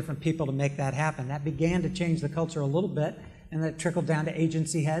different people to make that happen. That began to change the culture a little bit, and that trickled down to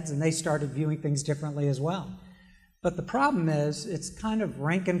agency heads, and they started viewing things differently as well. But the problem is, it's kind of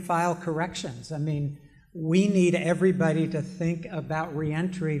rank and file corrections. We need everybody to think about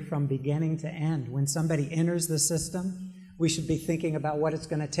reentry from beginning to end. When somebody enters the system, we should be thinking about what it's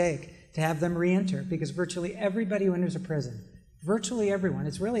going to take to have them reenter, because virtually everybody who enters a prison, virtually everyone,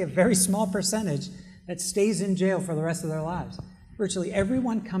 it's really a very small percentage that stays in jail for the rest of their lives. Virtually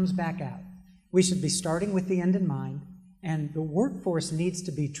everyone comes back out. We should be starting with the end in mind, and the workforce needs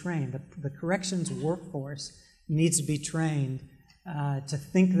to be trained. The corrections workforce needs to be trained to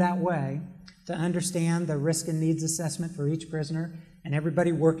think that way, to understand the risk and needs assessment for each prisoner, and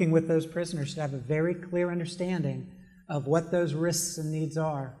everybody working with those prisoners should have a very clear understanding of what those risks and needs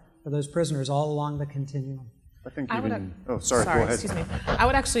are for those prisoners all along the continuum. I think go ahead. Excuse me. I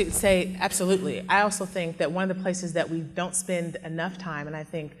would actually say absolutely. I also think that one of the places that we don't spend enough time, and I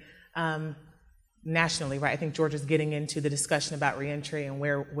think nationally, right? I think Georgia's getting into the discussion about reentry and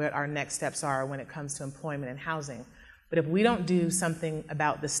what our next steps are when it comes to employment and housing. But if we don't do something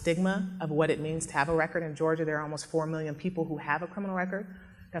about the stigma of what it means to have a record in Georgia, there are almost 4 million people who have a criminal record.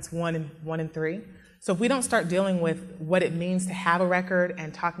 That's one in 3. So if we don't start dealing with what it means to have a record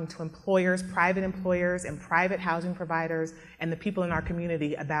and talking to employers, private employers and private housing providers and the people in our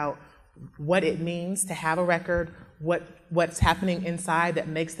community about what it means to have a record, what's happening inside that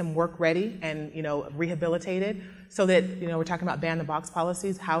makes them work ready and rehabilitated, so that we're talking about ban the box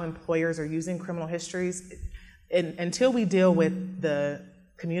policies, how employers are using criminal histories. Until we deal with the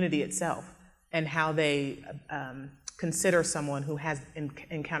community itself and how they consider someone who has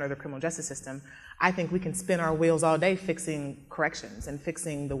encountered the criminal justice system, I think we can spin our wheels all day fixing corrections and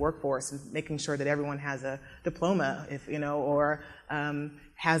fixing the workforce and making sure that everyone has a diploma, or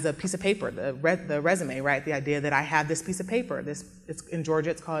has a piece of paper, the resume, right? The idea that I have this piece of paper. In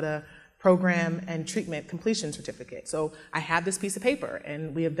Georgia, it's called a program and treatment completion certificate. So I have this piece of paper,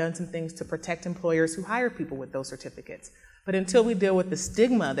 and we have done some things to protect employers who hire people with those certificates. But until we deal with the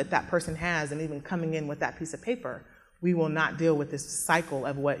stigma that person has, and even coming in with that piece of paper, we will not deal with this cycle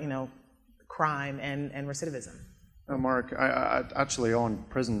of crime and recidivism. Mark, I actually on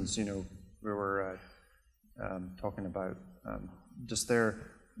prisons, we were talking about just there.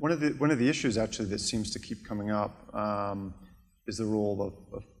 One of the issues actually that seems to keep coming up is the role of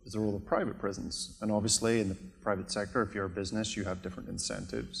private prisons, and obviously in the private sector, if you're a business, you have different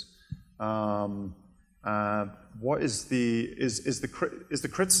incentives. What is the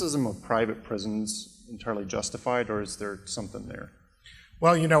criticism of private prisons entirely justified, or is there something there?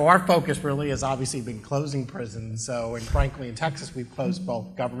 Well, our focus really has obviously been closing prisons. And frankly, in Texas, we've closed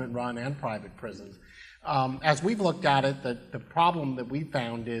both government-run and private prisons. As we've looked at it, the problem that we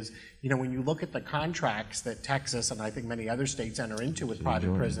found is, you know, when you look at the contracts that Texas and I think many other states enter into with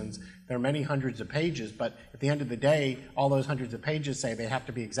private prisons, there are many hundreds of pages, but at the end of the day, all those hundreds of pages say they have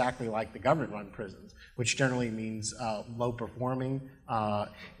to be exactly like the government-run prisons, which generally means low performing,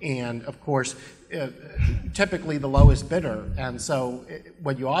 and of course, typically the lowest bidder. And so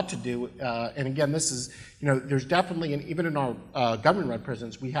what you ought to do, and again, this is, you know, there's definitely, and even in our government-run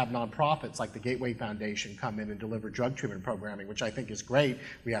prisons, we have nonprofits like the Gateway Foundation come in and deliver drug treatment programming, which I think is great.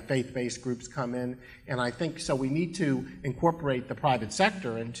 We have faith-based groups come in, and I think so we need to incorporate the private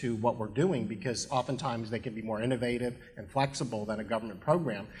sector into what we're doing, because oftentimes they can be more innovative and flexible than a government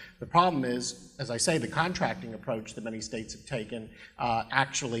program. The problem is, as I say, the contracting approach that many states have taken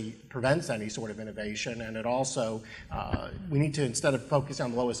actually prevents any sort of innovation, and it also, we need to, instead of focusing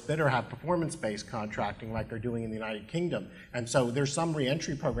on the lowest bidder, have performance-based contracting like they're doing in the United Kingdom. And so there's some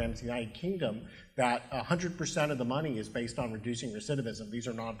reentry programs in the United Kingdom that 100% of the money is based on reducing recidivism. These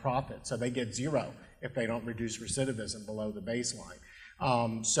are nonprofits, so they get zero if they don't reduce recidivism below the baseline.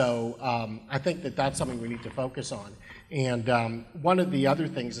 I think that that's something we need to focus on. And one of the other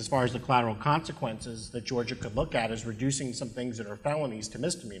things as far as the collateral consequences that Georgia could look at is reducing some things that are felonies to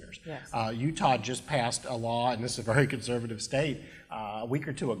misdemeanors. Yes. Utah just passed a law, and this is a very conservative state, a week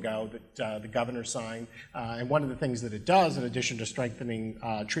or two ago that the governor signed. And one of the things that it does, in addition to strengthening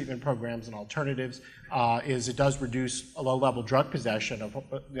treatment programs and alternatives, is it does reduce a low-level drug possession of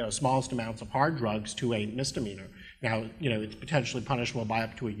smallest amounts of hard drugs to a misdemeanor. Now, it's potentially punishable by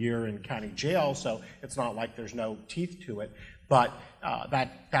up to a year in county jail, so it's not like there's no teeth to it. But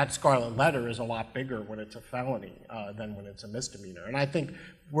that scarlet letter is a lot bigger when it's a felony than when it's a misdemeanor. And I think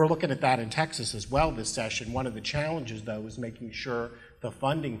we're looking at that in Texas as well this session. One of the challenges, though, is making sure the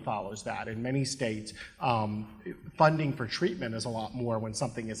funding follows that. In many states, funding for treatment is a lot more when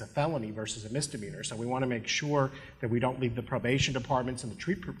something is a felony versus a misdemeanor. So we want to make sure that we don't leave the probation departments and the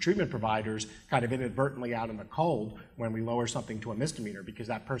treatment providers kind of inadvertently out in the cold when we lower something to a misdemeanor, because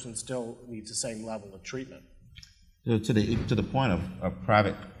that person still needs the same level of treatment. To the point of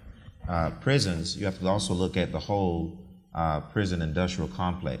private prisons, you have to also look at the whole prison industrial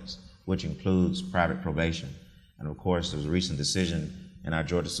complex, which includes private probation. And of course, there's a recent decision in our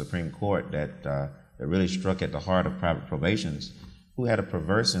Georgia Supreme Court that really struck at the heart of private probations, who had a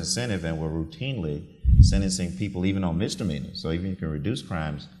perverse incentive and were routinely sentencing people even on misdemeanors. So even if you can reduce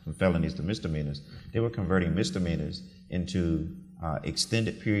crimes from felonies to misdemeanors, they were converting misdemeanors into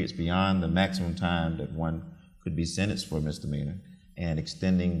extended periods beyond the maximum time that one could be sentenced for a misdemeanor, and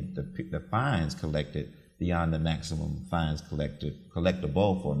extending the fines collected beyond the maximum fines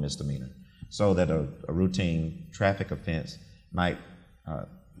collectible for a misdemeanor, so that a routine traffic offense might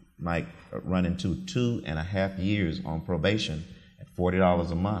run into 2.5 years on probation at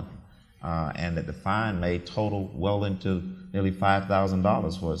 $40 a month, and that the fine may total well into nearly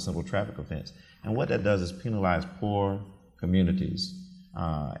 $5,000 for a simple traffic offense. And what that does is penalize poor communities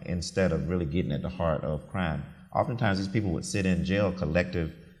instead of really getting at the heart of crime. Oftentimes, these people would sit in jail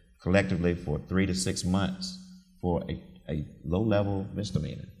collectively for 3 to 6 months for a low-level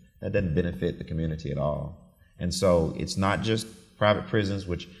misdemeanor. That doesn't benefit the community at all. And so it's not just private prisons,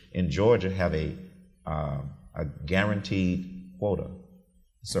 which in Georgia have a guaranteed quota,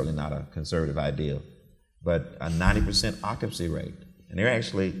 certainly not a conservative ideal, but a 90% occupancy rate. And they're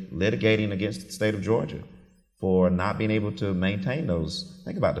actually litigating against the state of Georgia for not being able to maintain those.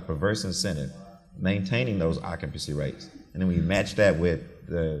 Think about the perverse incentive, maintaining those occupancy rates. And then we match that with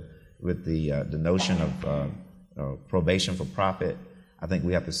the notion of probation for profit. I think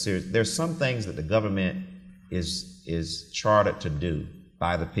we have to there's some things that the government is chartered to do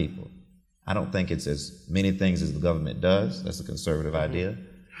by the people. I don't think it's as many things as the government does. That's a conservative idea.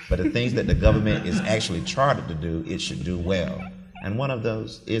 But the things that the government is actually chartered to do, it should do well. And one of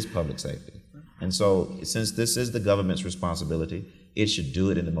those is public safety. And so since this is the government's responsibility, it should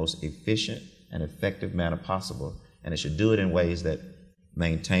do it in the most efficient and effective manner possible. And it should do it in ways that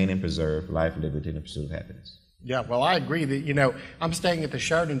maintain and preserve life, liberty, and the pursuit of happiness. Yeah, well, I agree that, I'm staying at the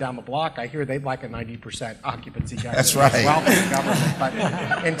Sheraton down the block. I hear they'd like a 90% occupancy guarantee. That's right. As well for the government.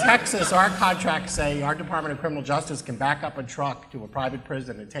 But in Texas, our contracts say our Department of Criminal Justice can back up a truck to a private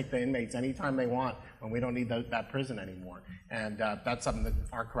prison and take the inmates anytime they want when we don't need that prison anymore. And that's something that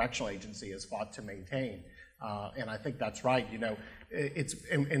our correctional agency has fought to maintain. And I think that's right.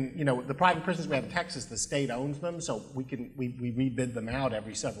 The private prisons we have in Texas, the state owns them, so we rebid them out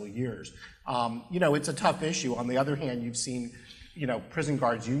every several years. It's a tough issue. On the other hand, you've seen, prison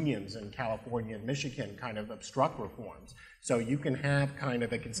guards unions in California and Michigan kind of obstruct reforms. So you can have kind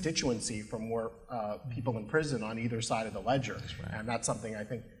of a constituency from more people in prison on either side of the ledger, and that's something I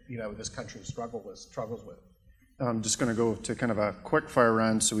think this country struggles with. I'm just going to go to kind of a quick fire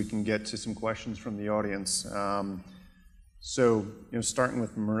round so we can get to some questions from the audience. So, starting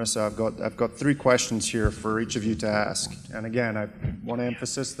with Marissa, I've got 3 questions here for each of you to ask. And again, I want to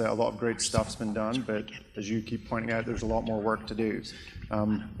emphasize that a lot of great stuff's been done, but as you keep pointing out, there's a lot more work to do.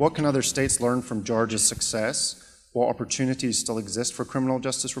 What can other states learn from Georgia's success? What opportunities still exist for criminal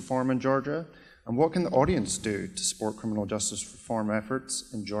justice reform in Georgia? And what can the audience do to support criminal justice reform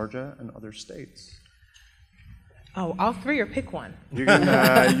efforts in Georgia and other states? Oh, all 3 or pick one? You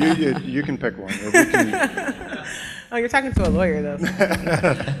can, you can pick one. Or we can... Oh, you're talking to a lawyer, though.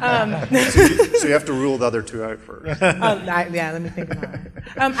 So you have to rule the other 2 out first. Yeah, let me think about it.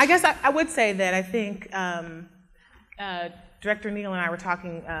 I guess I would say that I think Director Neal and I were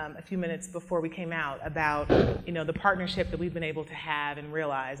talking a few minutes before we came out about the partnership that we've been able to have and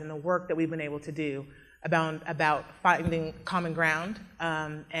realize, and the work that we've been able to do about finding common ground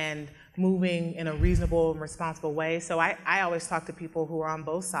and moving in a reasonable and responsible way. So I always talk to people who are on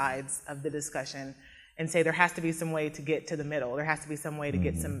both sides of the discussion and say there has to be some way to get to the middle. There has to be some way to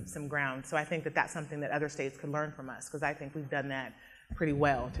get some ground. So I think that that's something that other states could learn from us, because I think we've done that pretty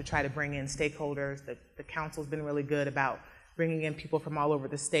well to try to bring in stakeholders. The council's been really good about bringing in people from all over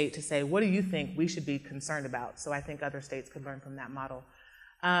the state to say, what do you think we should be concerned about? So I think other states could learn from that model.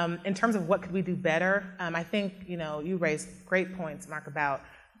 In terms of what could we do better, I think you raised great points, Mark, about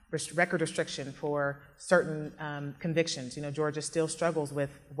record restriction for certain convictions. Georgia still struggles with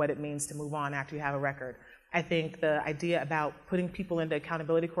what it means to move on after you have a record. I think the idea about putting people into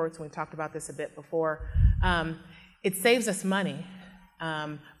accountability courts, and we talked about this a bit before, it saves us money,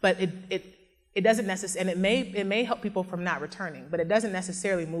 but it doesn't necessarily, and it may help people from not returning, but it doesn't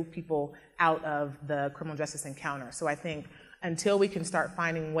necessarily move people out of the criminal justice encounter. So I think until we can start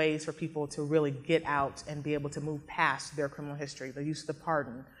finding ways for people to really get out and be able to move past their criminal history, the use of the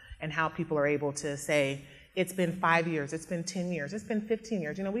pardon, and how people are able to say, it's been 5 years, it's been 10 years, it's been 15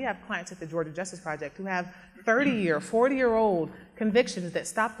 years. We have clients at the Georgia Justice Project who have 30-year, 40-year-old convictions that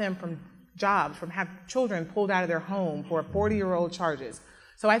stop them from jobs, from having children pulled out of their home for 40-year-old charges.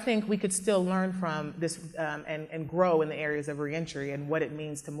 So I think we could still learn from this and grow in the areas of reentry and what it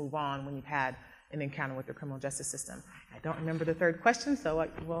means to move on when you've had an encounter with the criminal justice system. I don't remember the 3rd question, so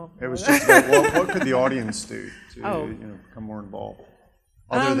It was just about what could the audience do to become more involved?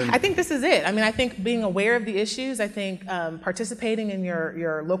 I think this is it. I think being aware of the issues, I think participating in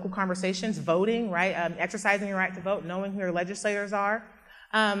your local conversations, voting, right? Exercising your right to vote, knowing who your legislators are,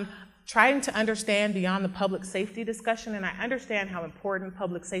 trying to understand beyond the public safety discussion, and I understand how important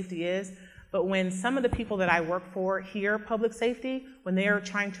public safety is, but when some of the people that I work for hear public safety, when they are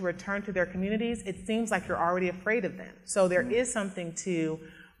trying to return to their communities, it seems like you're already afraid of them. So there is something to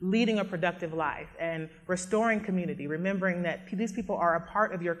leading a productive life and restoring community, remembering that these people are a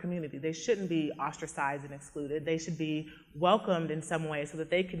part of your community. They shouldn't be ostracized and excluded. They should be welcomed in some way so that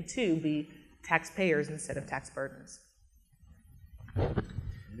they can too be taxpayers instead of tax burdens.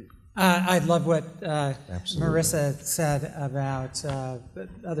 I love what Marissa said about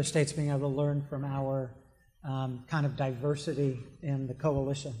other states being able to learn from our kind of diversity in the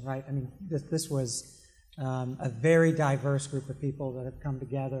coalition, right? This was a very diverse group of people that have come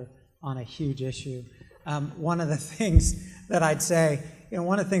together on a huge issue. One of the things that I'd say,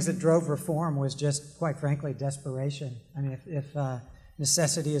 one of the things that drove reform was just, quite frankly, desperation. If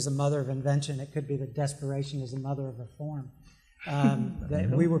necessity is the mother of invention, it could be that desperation is the mother of reform.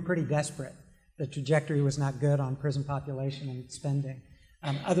 We were pretty desperate. The trajectory was not good on prison population and spending.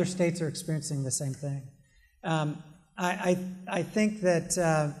 Other states are experiencing the same thing. I think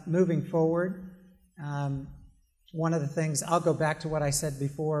that moving forward, one of the things, I'll go back to what I said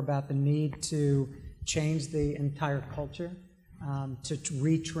before about the need to change the entire culture, to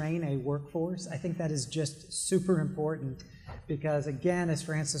retrain a workforce. I think that is just super important because, again, as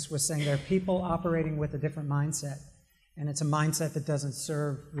Francis was saying, there are people operating with a different mindset. And it's a mindset that doesn't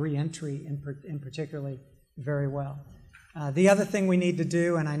serve reentry in particularly very well. The other thing we need to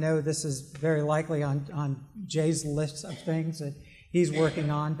do, and I know this is very likely on Jay's list of things that he's working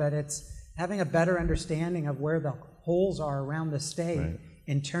on, but it's having a better understanding of where the holes are around the state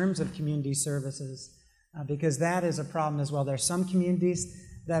in terms of community services, because that is a problem as well. There are some communities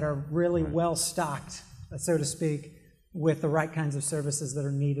that are really well stocked, so to speak, with the right kinds of services that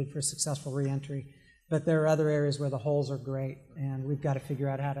are needed for successful reentry. But there are other areas where the holes are great, and we've got to figure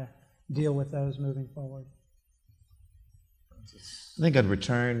out how to deal with those moving forward. I think I'd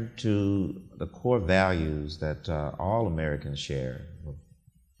return to the core values that all Americans share,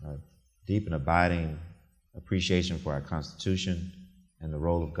 deep and abiding appreciation for our Constitution and the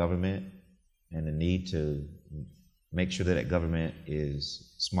role of government, and the need to make sure that government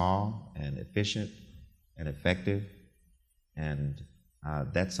is small and efficient and effective, and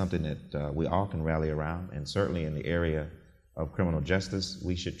that's something that we all can rally around. And certainly in the area of criminal justice,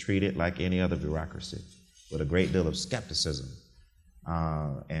 we should treat it like any other bureaucracy, with a great deal of skepticism,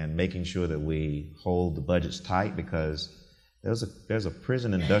 and making sure that we hold the budgets tight, because there's a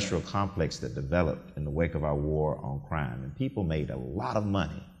prison industrial complex that developed in the wake of our war on crime, and people made a lot of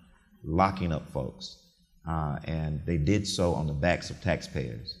money locking up folks, and they did so on the backs of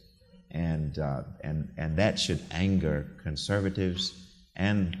taxpayers, and that should anger conservatives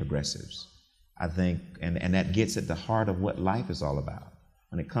and progressives, I think, and that gets at the heart of what life is all about.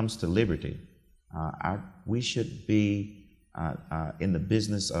 When it comes to liberty, we should be in the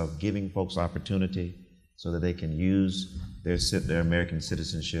business of giving folks opportunity so that they can use their American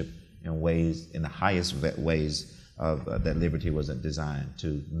citizenship in the highest ways that liberty was designed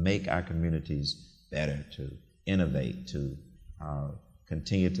to make our communities better, to innovate, to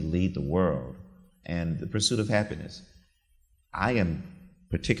continue to lead the world, and the pursuit of happiness. I am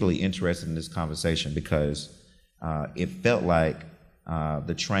particularly interested in this conversation because it felt like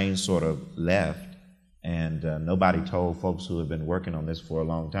the train sort of left, and nobody told folks who have been working on this for a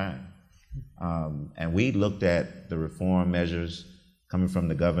long time. And we looked at the reform measures coming from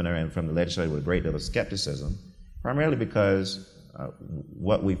the governor and from the legislature with a great deal of skepticism, primarily because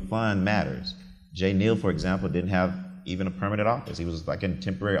what we fund matters. Jay Neal, for example, didn't have even a permanent office. He was like in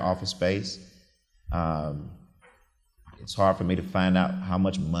temporary office space. It's hard for me to find out how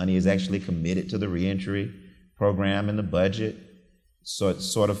much money is actually committed to the reentry program in the budget. So it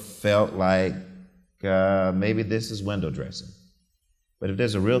sort of felt like maybe this is window dressing. But if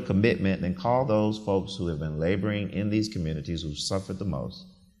there's a real commitment, then call those folks who have been laboring in these communities who've suffered the most.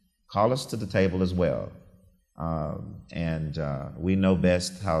 Call us to the table as well. And we know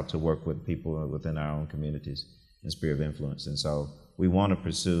best how to work with people within our own communities in sphere of influence. And so we want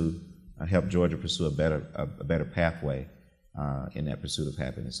to help Georgia pursue a better pathway in that pursuit of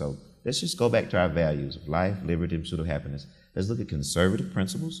happiness. So let's just go back to our values of life, liberty, and pursuit of happiness. Let's look at conservative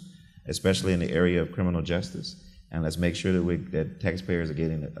principles, especially in the area of criminal justice, and let's make sure that taxpayers are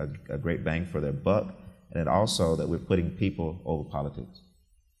getting a great bang for their buck, and also that we're putting people over politics.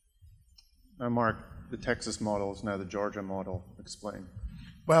 Now, Mark, the Texas model is now the Georgia model. Explain.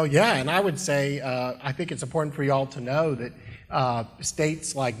 Well, yeah, and I would say I think it's important for you all to know that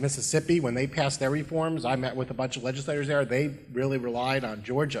states like Mississippi, when they passed their reforms, I met with a bunch of legislators there, they really relied on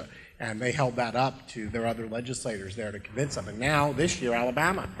Georgia, and they held that up to their other legislators there to convince them. And now, this year,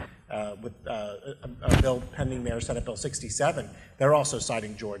 Alabama, with a bill pending there, Senate Bill 67, they're also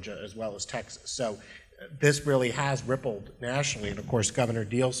citing Georgia as well as Texas. So this really has rippled nationally. And of course, Governor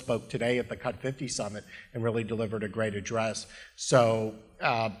Deal spoke today at the Cut 50 Summit and really delivered a great address. So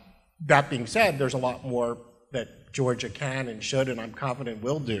that being said, there's a lot more that Georgia can and should, and I'm confident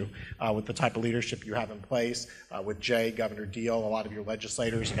will do with the type of leadership you have in place, with Jay, Governor Deal, a lot of your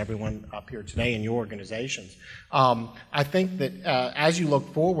legislators, and everyone up here today in your organizations. I think that as you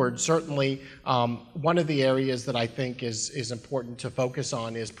look forward, certainly one of the areas that I think is important to focus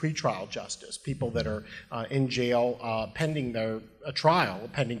on is pretrial justice, people that are in jail pending their trial,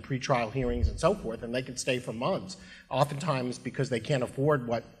 pending pretrial hearings and so forth, and they can stay for months, oftentimes because they can't afford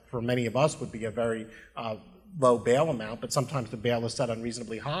what for many of us would be a very low bail amount, but sometimes the bail is set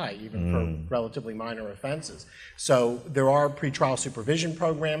unreasonably high, even for relatively minor offenses. So there are pretrial supervision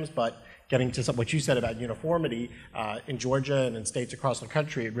programs, but getting to what you said about uniformity, in Georgia and in states across the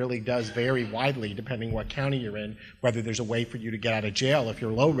country, it really does vary widely depending what county you're in, whether there's a way for you to get out of jail if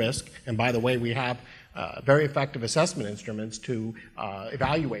you're low risk. And by the way, we have very effective assessment instruments to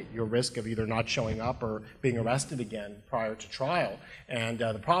evaluate your risk of either not showing up or being arrested again prior to trial. And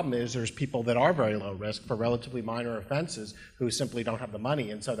the problem is there's people that are very low risk for relatively minor offenses who simply don't have the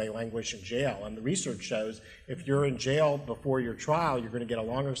money, and so they languish in jail. And the research shows if you're in jail before your trial, you're going to get a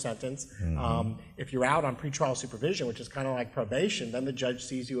longer sentence. If you're out on pretrial supervision, which is kind of like probation, then the judge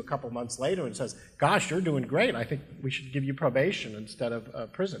sees you a couple months later and says, gosh, you're doing great. I think we should give you probation instead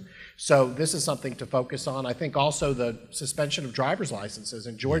of prison. So this is something to focus on. I think also the suspension of driver's licenses.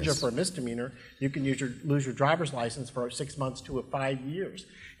 In Georgia, for a misdemeanor, you can lose your driver's license for 6 months to 5 years.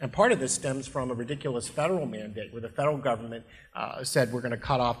 And part of this stems from a ridiculous federal mandate where the federal government said we're going to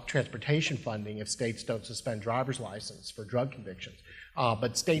cut off transportation funding if states don't suspend driver's license for drug convictions.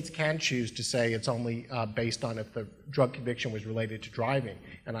 But states can choose to say it's only based on if the drug conviction was related to driving.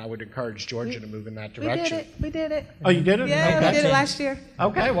 And I would encourage Georgia to move in that direction. We did it. Oh, you did it? Yeah, okay. we did it last year.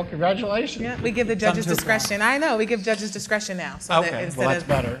 Okay, well, congratulations. Yeah, we give the judges discretion. I know, we give judges discretion now. So Okay, that instead well, that's of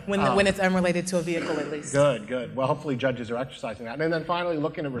better. When it's unrelated to a vehicle, at least. Good, good. Well, hopefully judges are exercising that. And then finally,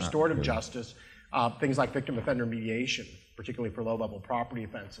 looking at restorative justice, Things like victim offender mediation, particularly for low-level property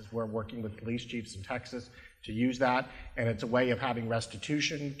offenses. We're working with police chiefs in Texas to use that, and it's a way of having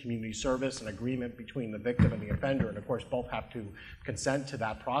restitution, community service, and agreement between the victim and the offender, and of course both have to consent to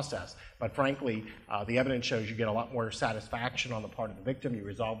that process. But frankly, the evidence shows you get a lot more satisfaction on the part of the victim, you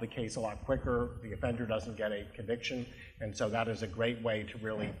resolve the case a lot quicker, the offender doesn't get a conviction, and so that is a great way to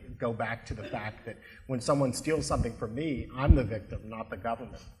really go back to the fact that when someone steals something from me, I'm the victim, not the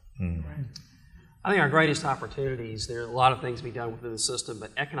government. Mm. Right. I think our greatest opportunities, there are a lot of things to be done within the system,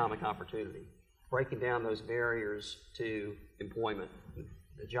 but economic opportunity, breaking down those barriers to employment.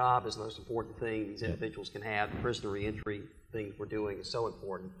 The job is the most important thing these individuals can have. The prisoner reentry things we're doing is so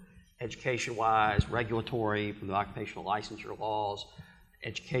important. Education-wise, regulatory, from the occupational licensure laws,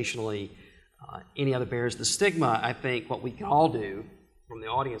 educationally, any other barriers. The stigma, I think, what we can all do from the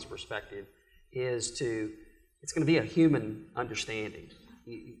audience perspective is it's going to be a human understanding.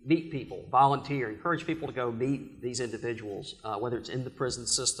 You meet people, volunteer, encourage people to go meet these individuals, whether it's in the prison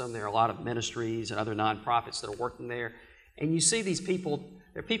system. There are a lot of ministries and other nonprofits that are working there. And you see these people,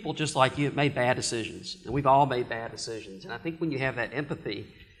 they're people just like you that made bad decisions. And we've all made bad decisions. And I think when you have that empathy,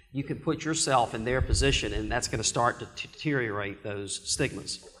 you can put yourself in their position, and that's going to start to deteriorate those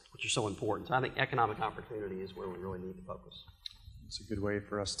stigmas, which are so important. So I think economic opportunity is where we really need to focus. It's a good way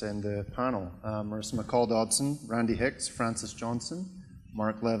for us to end the panel. Marissa McCall-Dodson, Randy Hicks, Francis Johnson,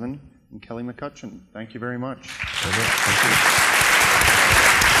 Mark Levin, and Kelly McCutcheon. Thank you very much. Thank you.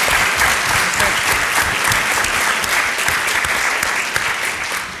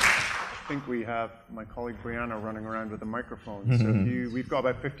 I think we have my colleague Brianna running around with a microphone. So we've got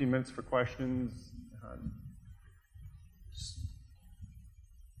about 15 minutes for questions.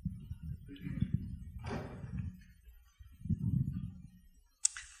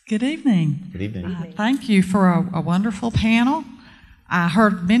 Good evening. Good evening. Thank you for a wonderful panel. I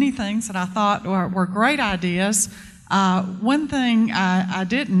heard many things that I thought were great ideas. One thing I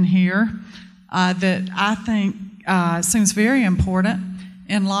didn't hear that I think seems very important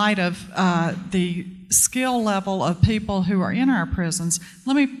in light of the skill level of people who are in our prisons.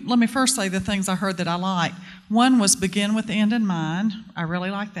 Let me first say the things I heard that I liked. One was begin with the end in mind. I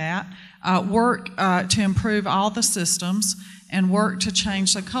really like that. Work to improve all the systems and work to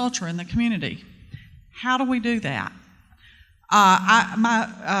change the culture in the community. How do we do that?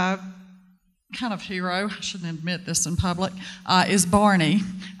 My kind of hero, I shouldn't admit this in public, is Barney,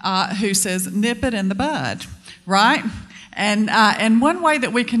 who says, nip it in the bud, right? And one way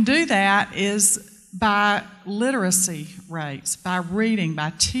that we can do that is by literacy rates, by reading,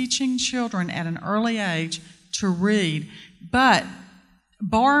 by teaching children at an early age to read. But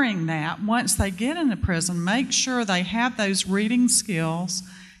barring that, once they get into prison, make sure they have those reading skills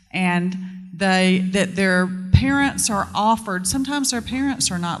and that their parents are offered, sometimes their parents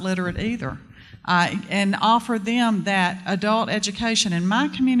are not literate either, and offer them that adult education. In my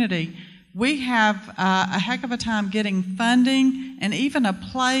community, we have a heck of a time getting funding and even a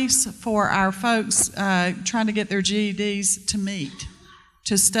place for our folks trying to get their GEDs to meet,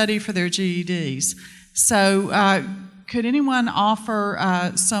 to study for their GEDs. So could anyone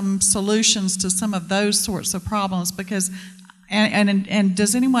offer some solutions to some of those sorts of problems? Because And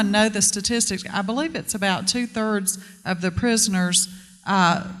does anyone know the statistics? I believe it's about 2/3 of the prisoners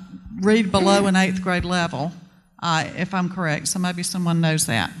read below an 8th grade level, if I'm correct. So maybe someone knows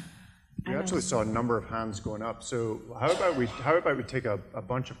that. We actually saw a number of hands going up. So how about we take a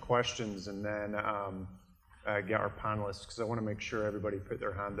bunch of questions and then get our panelists, because I want to make sure everybody put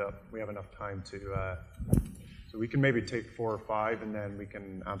their hand up. We have enough time to, so we can maybe take 4 or 5 and then we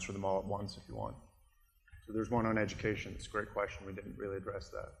can answer them all at once if you want. So there's one on education. It's a great question. We didn't really address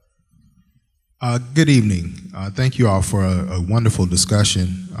that. Good evening. Thank you all for a wonderful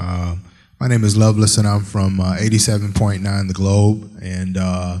discussion. My name is Loveless, and I'm from 87.9 The Globe. And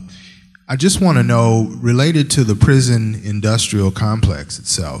I just want to know, related to the prison industrial complex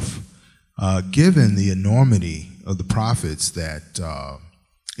itself, given the enormity of the profits that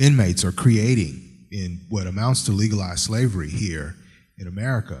inmates are creating in what amounts to legalized slavery here in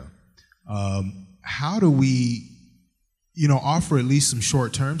America, how do we, offer at least some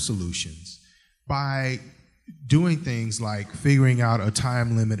short-term solutions by doing things like figuring out a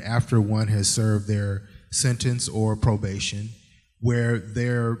time limit after one has served their sentence or probation where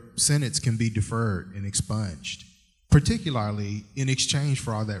their sentence can be deferred and expunged, particularly in exchange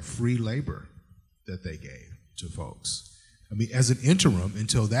for all that free labor that they gave to folks. I mean, as an interim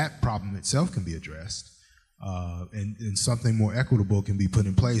until that problem itself can be addressed and something more equitable can be put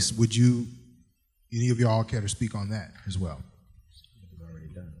in place. Would you, any of y'all care to speak on that as well?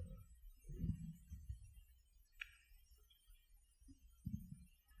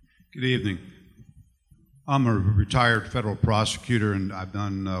 Good evening. I'm a retired federal prosecutor, and I've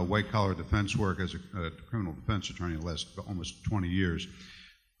done white-collar defense work as a criminal defense attorney the last almost 20 years.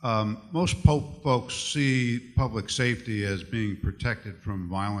 Most folks see public safety as being protected from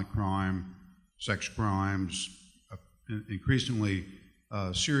violent crime, sex crimes, increasingly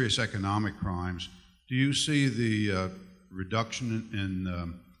serious economic crimes. Do you see the reduction in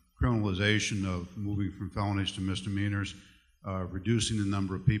criminalization of moving from felonies to misdemeanors, reducing the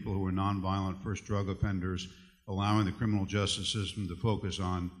number of people who are nonviolent first drug offenders, allowing the criminal justice system to focus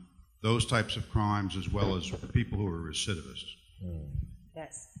on those types of crimes as well as people who are recidivists?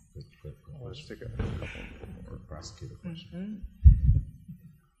 Yes. Let's take a couple more prosecutor questions.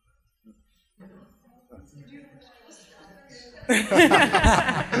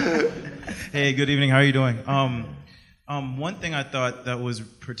 Hey, good evening. How are you doing? One thing I thought that was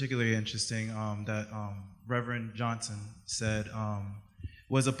particularly interesting that Reverend Johnson said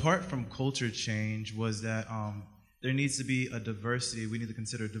was, apart from culture change, was that there needs to be a diversity. We need to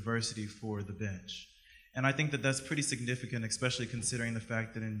consider diversity for the bench. And I think that that's pretty significant, especially considering the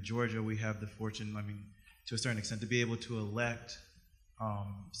fact that in Georgia we have the fortune, I mean, to a certain extent, to be able to elect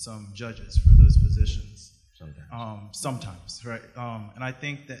some judges for those positions. Sometimes, right? And I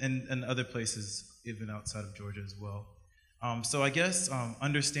think that in other places, even outside of Georgia as well. So I guess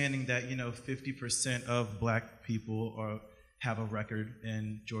understanding that 50% of Black people have a record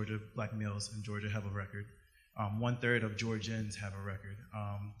in Georgia. Black males in Georgia have a record. 1/3 of Georgians have a record.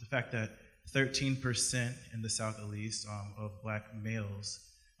 The fact that 13% in the South, at least, of Black males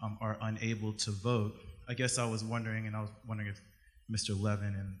are unable to vote. I guess I was wondering, and I was wondering if Mr.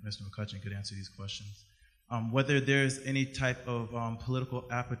 Levin and Mr. McCutcheon could answer these questions. Whether there's any type of political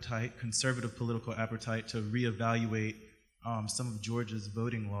appetite, conservative political appetite, to reevaluate some of Georgia's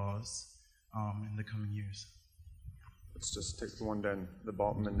voting laws in the coming years. Let's just take the one down the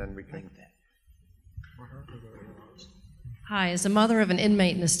bottom, and then we can. Hi, as a mother of an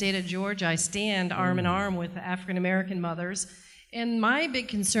inmate in the state of Georgia, I stand arm in arm with African American mothers. And my big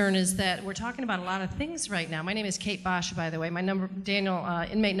concern is that we're talking about a lot of things right now. My name is Kate Bosch, by the way. My number, Daniel,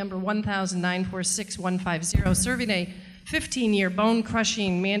 inmate number 1,946,150, serving a 15-year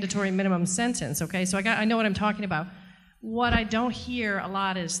bone-crushing mandatory minimum sentence, okay? So I know what I'm talking about. What I don't hear a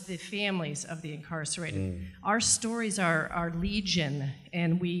lot is the families of the incarcerated. Our stories are legion,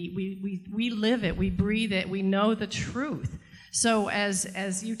 and we live it, we breathe it, we know the truth. So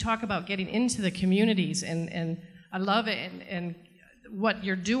as you talk about getting into the communities, and I love it, and what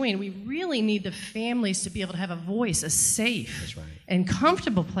you're doing, we really need the families to be able to have a voice, a safe and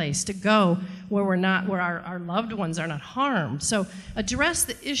comfortable place to go where our loved ones are not harmed. So address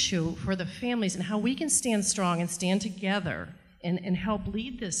the issue for the families and how we can stand strong and stand together and help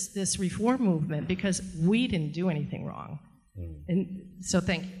lead this reform movement, because we didn't do anything wrong. And so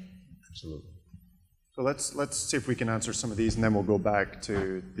thank you. Absolutely. So let's see if we can answer some of these, and then we'll go back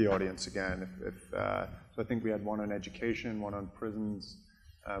to the audience again. So I think we had one on education, one on prisons.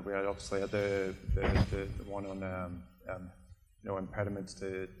 We had obviously had the one on impediments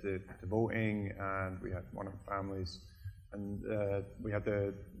to voting, and we had one on families, and we had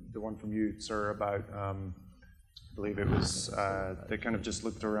the one from you, sir, about I believe it was they kind of just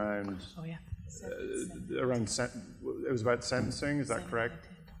looked around. Oh yeah. It was about sentencing. Is that correct?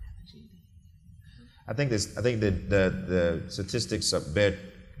 I think that the statistics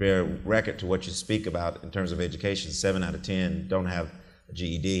bear record to what you speak about in terms of education. 7 out of 10 don't have a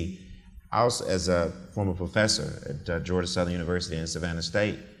GED. I also, as a former professor at Georgia Southern University in Savannah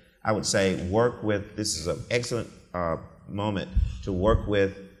State, I would say this is an excellent moment to work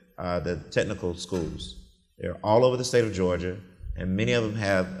with the technical schools. They're all over the state of Georgia, and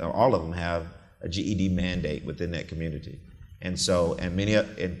all of them have a GED mandate within that community. And so,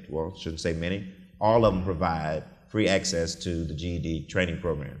 shouldn't say many, all of them provide free access to the GED training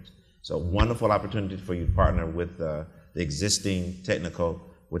programs. So wonderful opportunity for you to partner with the existing technical,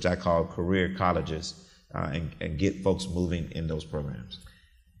 which I call career colleges, and get folks moving in those programs.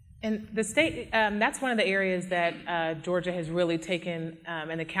 And the state, that's one of the areas that Georgia has really taken,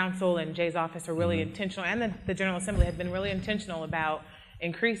 and the council and Jay's office are really intentional, and the General Assembly have been really intentional about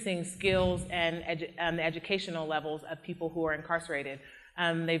increasing skills and the educational levels of people who are incarcerated.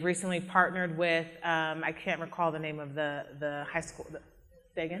 They've recently partnered with, I can't recall the name of the high school,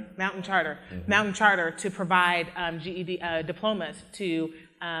 say again? Mountain Charter. Mountain Charter, to provide GED diplomas to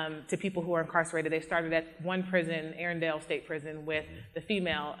people who are incarcerated. They started at one prison, Arendelle State Prison, with the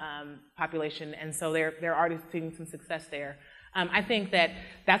female population, and so they're already seeing some success there. I think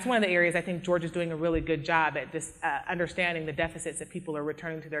that's one of the areas I think Georgia's doing a really good job at just understanding the deficits that people are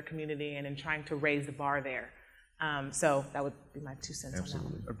returning to their community and in trying to raise the bar there. So that would be my 2 cents on that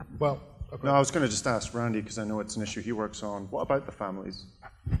one. Well, No, I was going to just ask Randy, because I know it's an issue he works on. What about the families?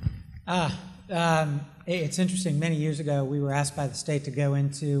 It's interesting. Many years ago, we were asked by the state to go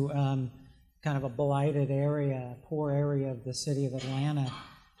into kind of a blighted area, a poor area of the city of Atlanta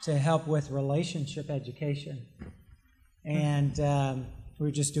to help with relationship education. And we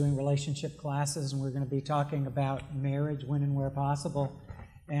were just doing relationship classes, and we we're going to be talking about marriage when and where possible.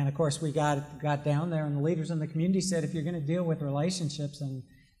 And of course, we got down there, and the leaders in the community said, if you're going to deal with relationships and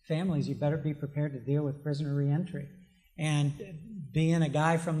families, you better be prepared to deal with prisoner reentry. And being a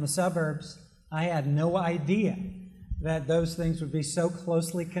guy from the suburbs, I had no idea that those things would be so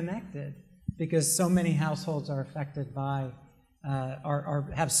closely connected, because so many households are affected by or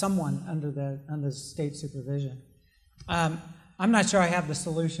have someone under the state supervision. I'm not sure I have the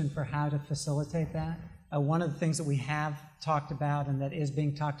solution for how to facilitate that. One of the things that we have talked about and that is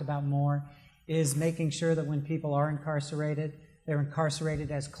being talked about more is making sure that when people are incarcerated, they're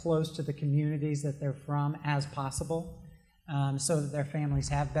incarcerated as close to the communities that they're from as possible, so that their families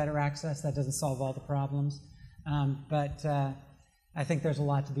have better access. That doesn't solve all the problems, but I think there's a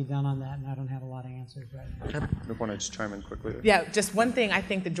lot to be done on that, and I don't have a lot of answers right now. I want to just chime in quickly. Yeah, just one thing I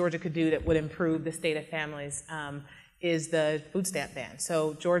think that Georgia could do that would improve the state of families is the food stamp ban.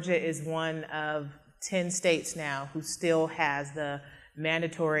 So Georgia is one of 10 states now who still has the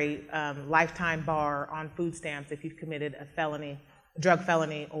mandatory lifetime bar on food stamps if you've committed a felony, a drug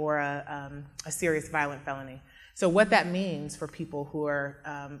felony, or a serious violent felony. So what that means for people who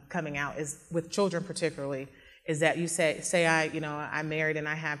are coming out is, with children particularly, is that you say I'm married and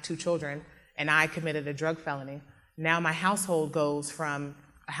I have 2 children and I committed a drug felony. Now my household goes from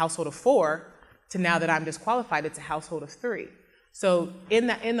a household of 4 to, now that I'm disqualified, it's a household of 3. So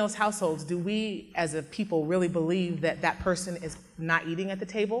in those households, do we as a people really believe that that person is not eating at the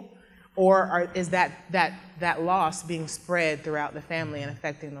table? Or is that loss being spread throughout the family and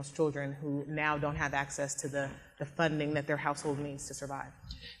affecting those children who now don't have access to the funding that their household needs to survive?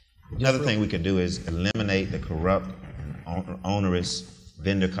 Another thing we could do is eliminate the corrupt and onerous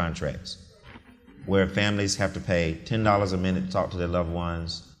vendor contracts, where families have to pay $10 a minute to talk to their loved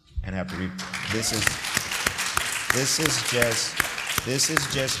ones and have to this is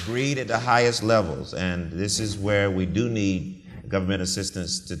just greed at the highest levels, and this is where we do need government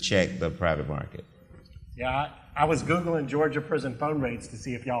assistance to check the private market. Yeah, I was Googling Georgia prison phone rates to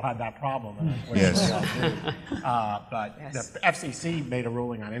see if y'all had that problem. And yes. Y'all do. But yes. The FCC made a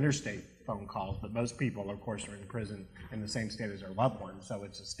ruling on interstate phone calls, but most people, of course, are in prison in the same state as their loved ones, so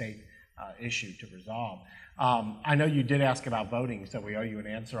it's a state issue to resolve. I know you did ask about voting, so we owe you an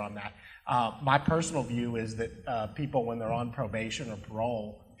answer on that. My personal view is that people, when they're on probation or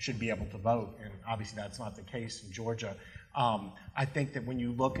parole, should be able to vote, and obviously that's not the case in Georgia. I think that when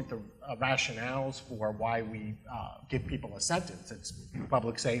you look at the rationales for why we give people a sentence, it's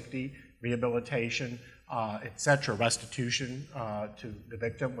public safety, rehabilitation, et cetera, restitution to the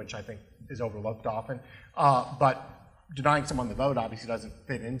victim, which I think is overlooked often. But denying someone the vote obviously doesn't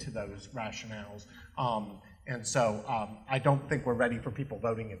fit into those rationales. And so I don't think we're ready for people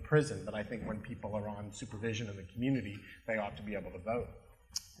voting in prison, but I think when people are on supervision in the community, they ought to be able to vote.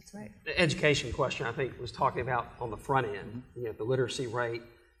 That's right. The education question, I think, was talking about on the front end, the literacy rate.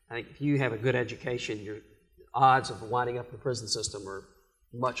 I think if you have a good education, your odds of winding up in the prison system are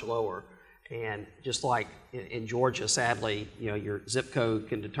much lower. And just like in Georgia, sadly, your zip code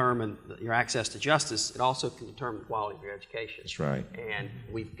can determine your access to justice. It also can determine the quality of your education. That's right. And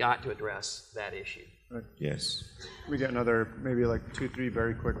we've got to address that issue. Yes. We get another, maybe like 2, 3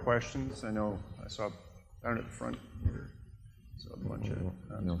 very quick questions. I know I saw down at the front here. So a bunch of.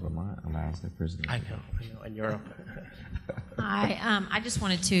 Vermont allows their prisoners. I know, in Europe. Hi, I just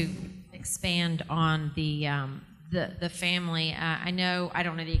wanted to expand on the family. I know, I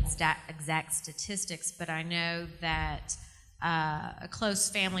don't know the exact statistics, but I know that a close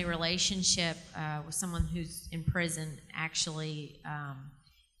family relationship with someone who's in prison actually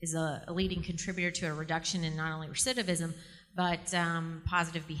is a leading contributor to a reduction in not only recidivism, but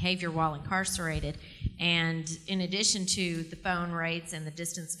positive behavior while incarcerated. And in addition to the phone rates and the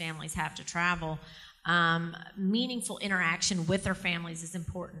distance families have to travel, meaningful interaction with their families is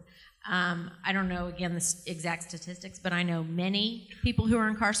important. I don't know, again, the exact statistics, but I know many people who are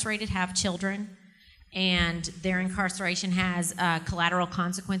incarcerated have children, and their incarceration has collateral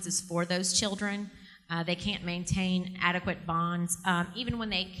consequences for those children. They can't maintain adequate bonds, even when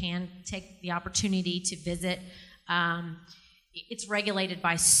they can take the opportunity to visit. It's regulated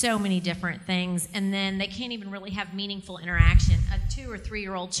by so many different things, and then they can't even really have meaningful interaction. A 2 or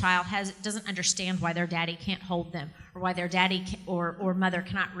 3-year-old child doesn't understand why their daddy can't hold them, or why their daddy or mother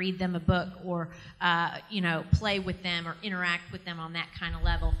cannot read them a book, or play with them or interact with them on that kind of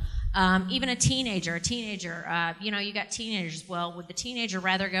level. Even a teenager, you got teenagers. Well, would the teenager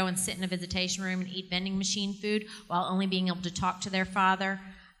rather go and sit in a visitation room and eat vending machine food while only being able to talk to their father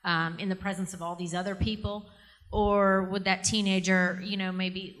in the presence of all these other people? Or would that teenager,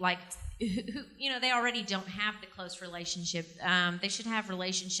 maybe like, they already don't have the close relationship. They should have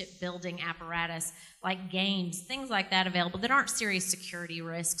relationship building apparatus like games, things like that available that aren't serious security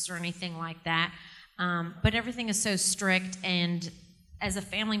risks or anything like that. But everything is so strict, and as a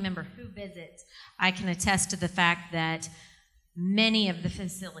family member who visits, I can attest to the fact that many of the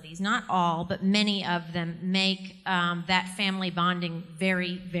facilities, not all, but many of them make that family bonding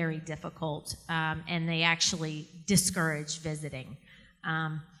very, very difficult, and they actually discourage visiting.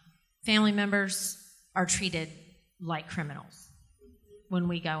 Family members are treated like criminals when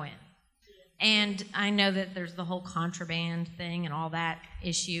we go in. And I know that there's the whole contraband thing and all that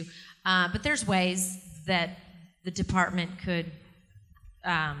issue, but there's ways that the department could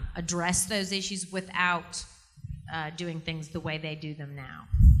address those issues without doing things the way they do them now.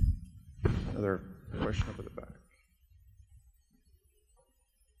 Another question over the back.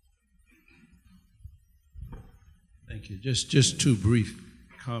 Thank you. Just two brief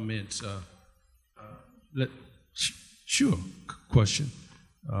comments. Sure. Question.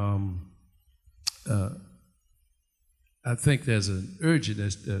 I think there's an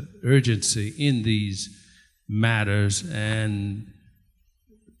urgency in these matters, and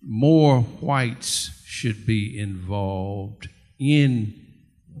more whites should be involved in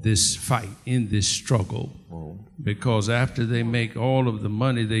this fight, in this struggle, because after they make all of the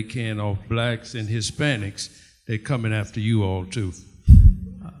money they can off blacks and Hispanics, they're coming after you all too.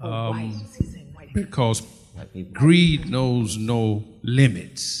 Because greed knows no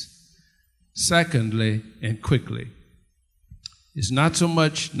limits. Secondly, and quickly, it's not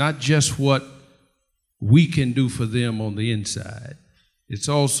just what we can do for them on the inside, it's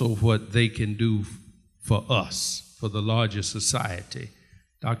also what they can do for us, for the larger society.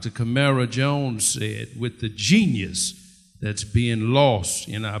 Dr. Camara Jones said, with the genius that's being lost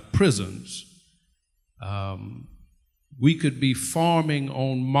in our prisons, we could be farming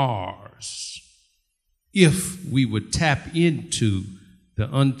on Mars if we would tap into the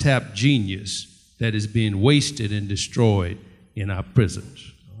untapped genius that is being wasted and destroyed in our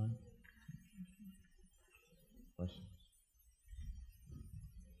prisons.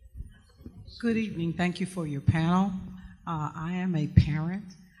 Good evening. Thank you for your panel. I am a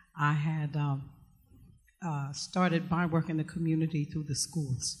parent. I had started my work in the community through the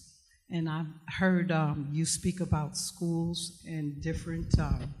schools. And I've heard you speak about schools and different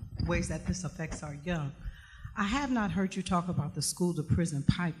ways that this affects our young. I have not heard you talk about the school-to-prison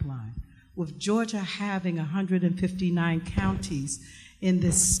pipeline. With Georgia having 159 counties in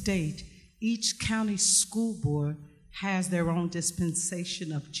this state, each county school board has their own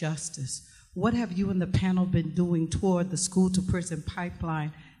dispensation of justice. What have you and the panel been doing toward the school-to-prison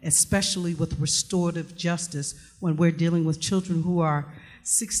pipeline, especially with restorative justice when we're dealing with children who are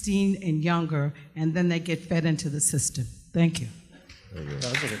 16 and younger, and then they get fed into the system? Thank you. Very good.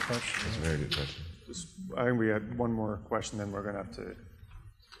 That's a good question. That's a very good question. I think we had one more question, then we're going to have to.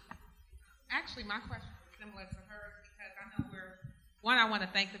 Actually, my question is similar to hers, because I know I want to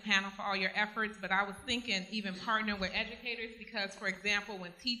thank the panel for all your efforts, but I was thinking even partnering with educators, because, for example,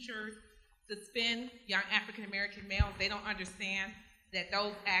 when teachers suspend young African-American males, they don't understand that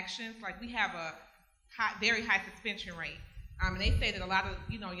those actions, like we have a very high suspension rate. And they say that a lot of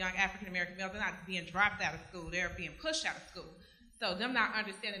young African-American males, they're not being dropped out of school, they're being pushed out of school. So them not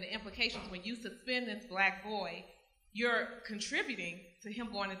understanding the implications, when you suspend this black boy, you're contributing to him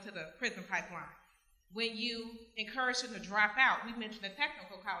going into the prison pipeline. When you encourage him to drop out, we mentioned the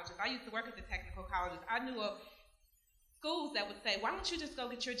technical colleges. I used to work at the technical colleges. I knew of schools that would say, why don't you just go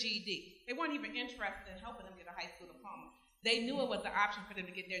get your GED? They weren't even interested in helping them get a high school diploma. They knew it was an option for them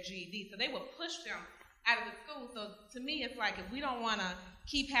to get their GED, so they would push them out of the school. So to me, it's like, if we don't want to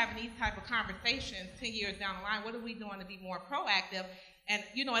keep having these type of conversations 10 years down the line, what are we doing to be more proactive? And,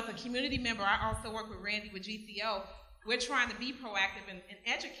 as a community member, I also work with Randy with GCO. We're trying to be proactive and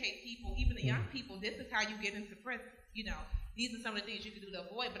educate people, even the young people. This is how you get into prison. These are some of the things you can do to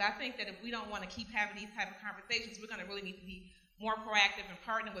avoid. But I think that if we don't want to keep having these type of conversations, we're going to really need to be more proactive and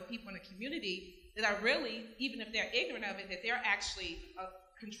partner with people in the community that are really, even if they're ignorant of it, that they're actually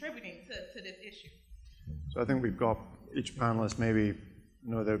contributing to this issue. So I think we've got each panelist maybe,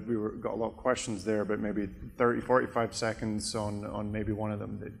 that got a lot of questions there, but maybe 30, 45 seconds on maybe one of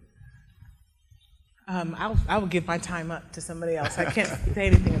them. I will give my time up to somebody else. I can't say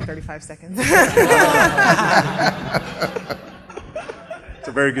anything in 35 seconds. It's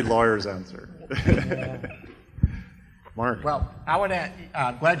a very good lawyer's answer. Mark. Well, I would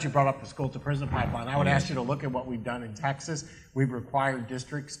glad you brought up the school to prison pipeline. I would ask you to look at what we've done in Texas. We've required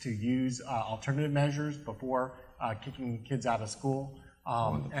districts to use alternative measures before kicking kids out of school.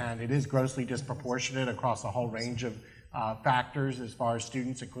 And it is grossly disproportionate across a whole range of factors as far as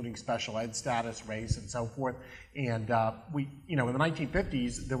students, including special ed status, race, and so forth. And we, in the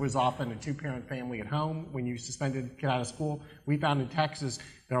 1950s, there was often a two-parent family at home when you suspended a kid out of school. We found in Texas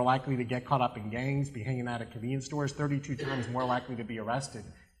they're likely to get caught up in gangs, be hanging out at convenience stores, 32 times more likely to be arrested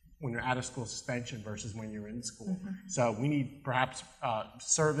when you're out of school suspension versus when you're in school. So we need perhaps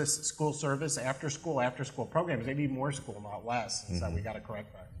school service, after school programs. They need more school, not less. And so we got to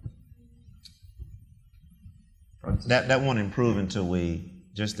correct that. That won't improve until we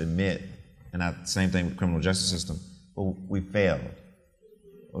just admit, and same thing with the criminal justice system, but we failed.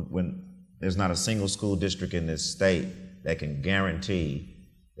 When there's not a single school district in this state that can guarantee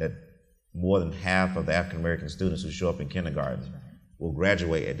that more than half of the African American students who show up in kindergarten will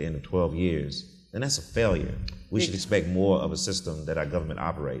graduate at the end of 12 years, then that's a failure. We should expect more of a system that our government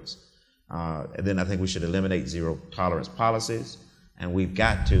operates. And then I think we should eliminate zero tolerance policies, and we've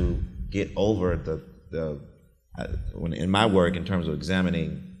got to get over in my work in terms of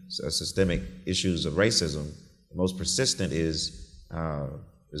examining systemic issues of racism, the most persistent is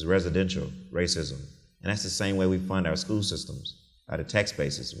residential racism. And that's the same way we fund our school systems, out of tax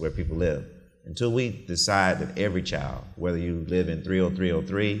bases where people live. Until we decide that every child, whether you live in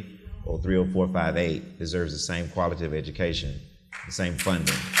 30303 or 30458, deserves the same quality of education, the same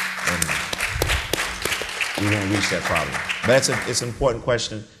funding, and we won't reach that problem. But it's an important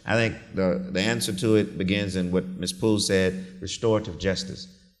question. I think the answer to it begins in what Ms. Poole said, restorative justice.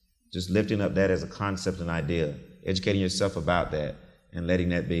 Just lifting up that as a concept and idea, educating yourself about that, and letting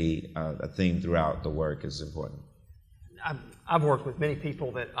that be a theme throughout the work is important. I've worked with many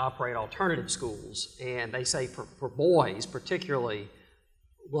people that operate alternative schools, and they say for boys particularly,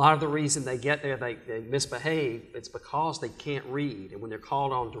 a lot of the reason they get there, they misbehave, it's because they can't read. And when they're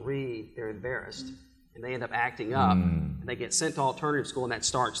called on to read, they're embarrassed. And they end up acting up. And they get sent to alternative school, and that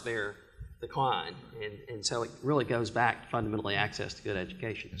starts their decline. And so it really goes back to fundamentally access to good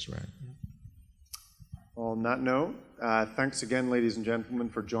education. That's right. Well, on that note, thanks again, ladies and gentlemen,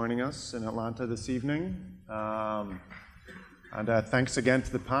 for joining us in Atlanta this evening. And thanks again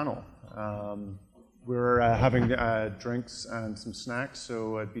to the panel. We're having drinks and some snacks,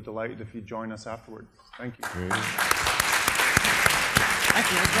 so I'd be delighted if you'd join us afterwards. Thank you.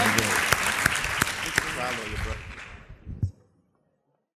 Thank you.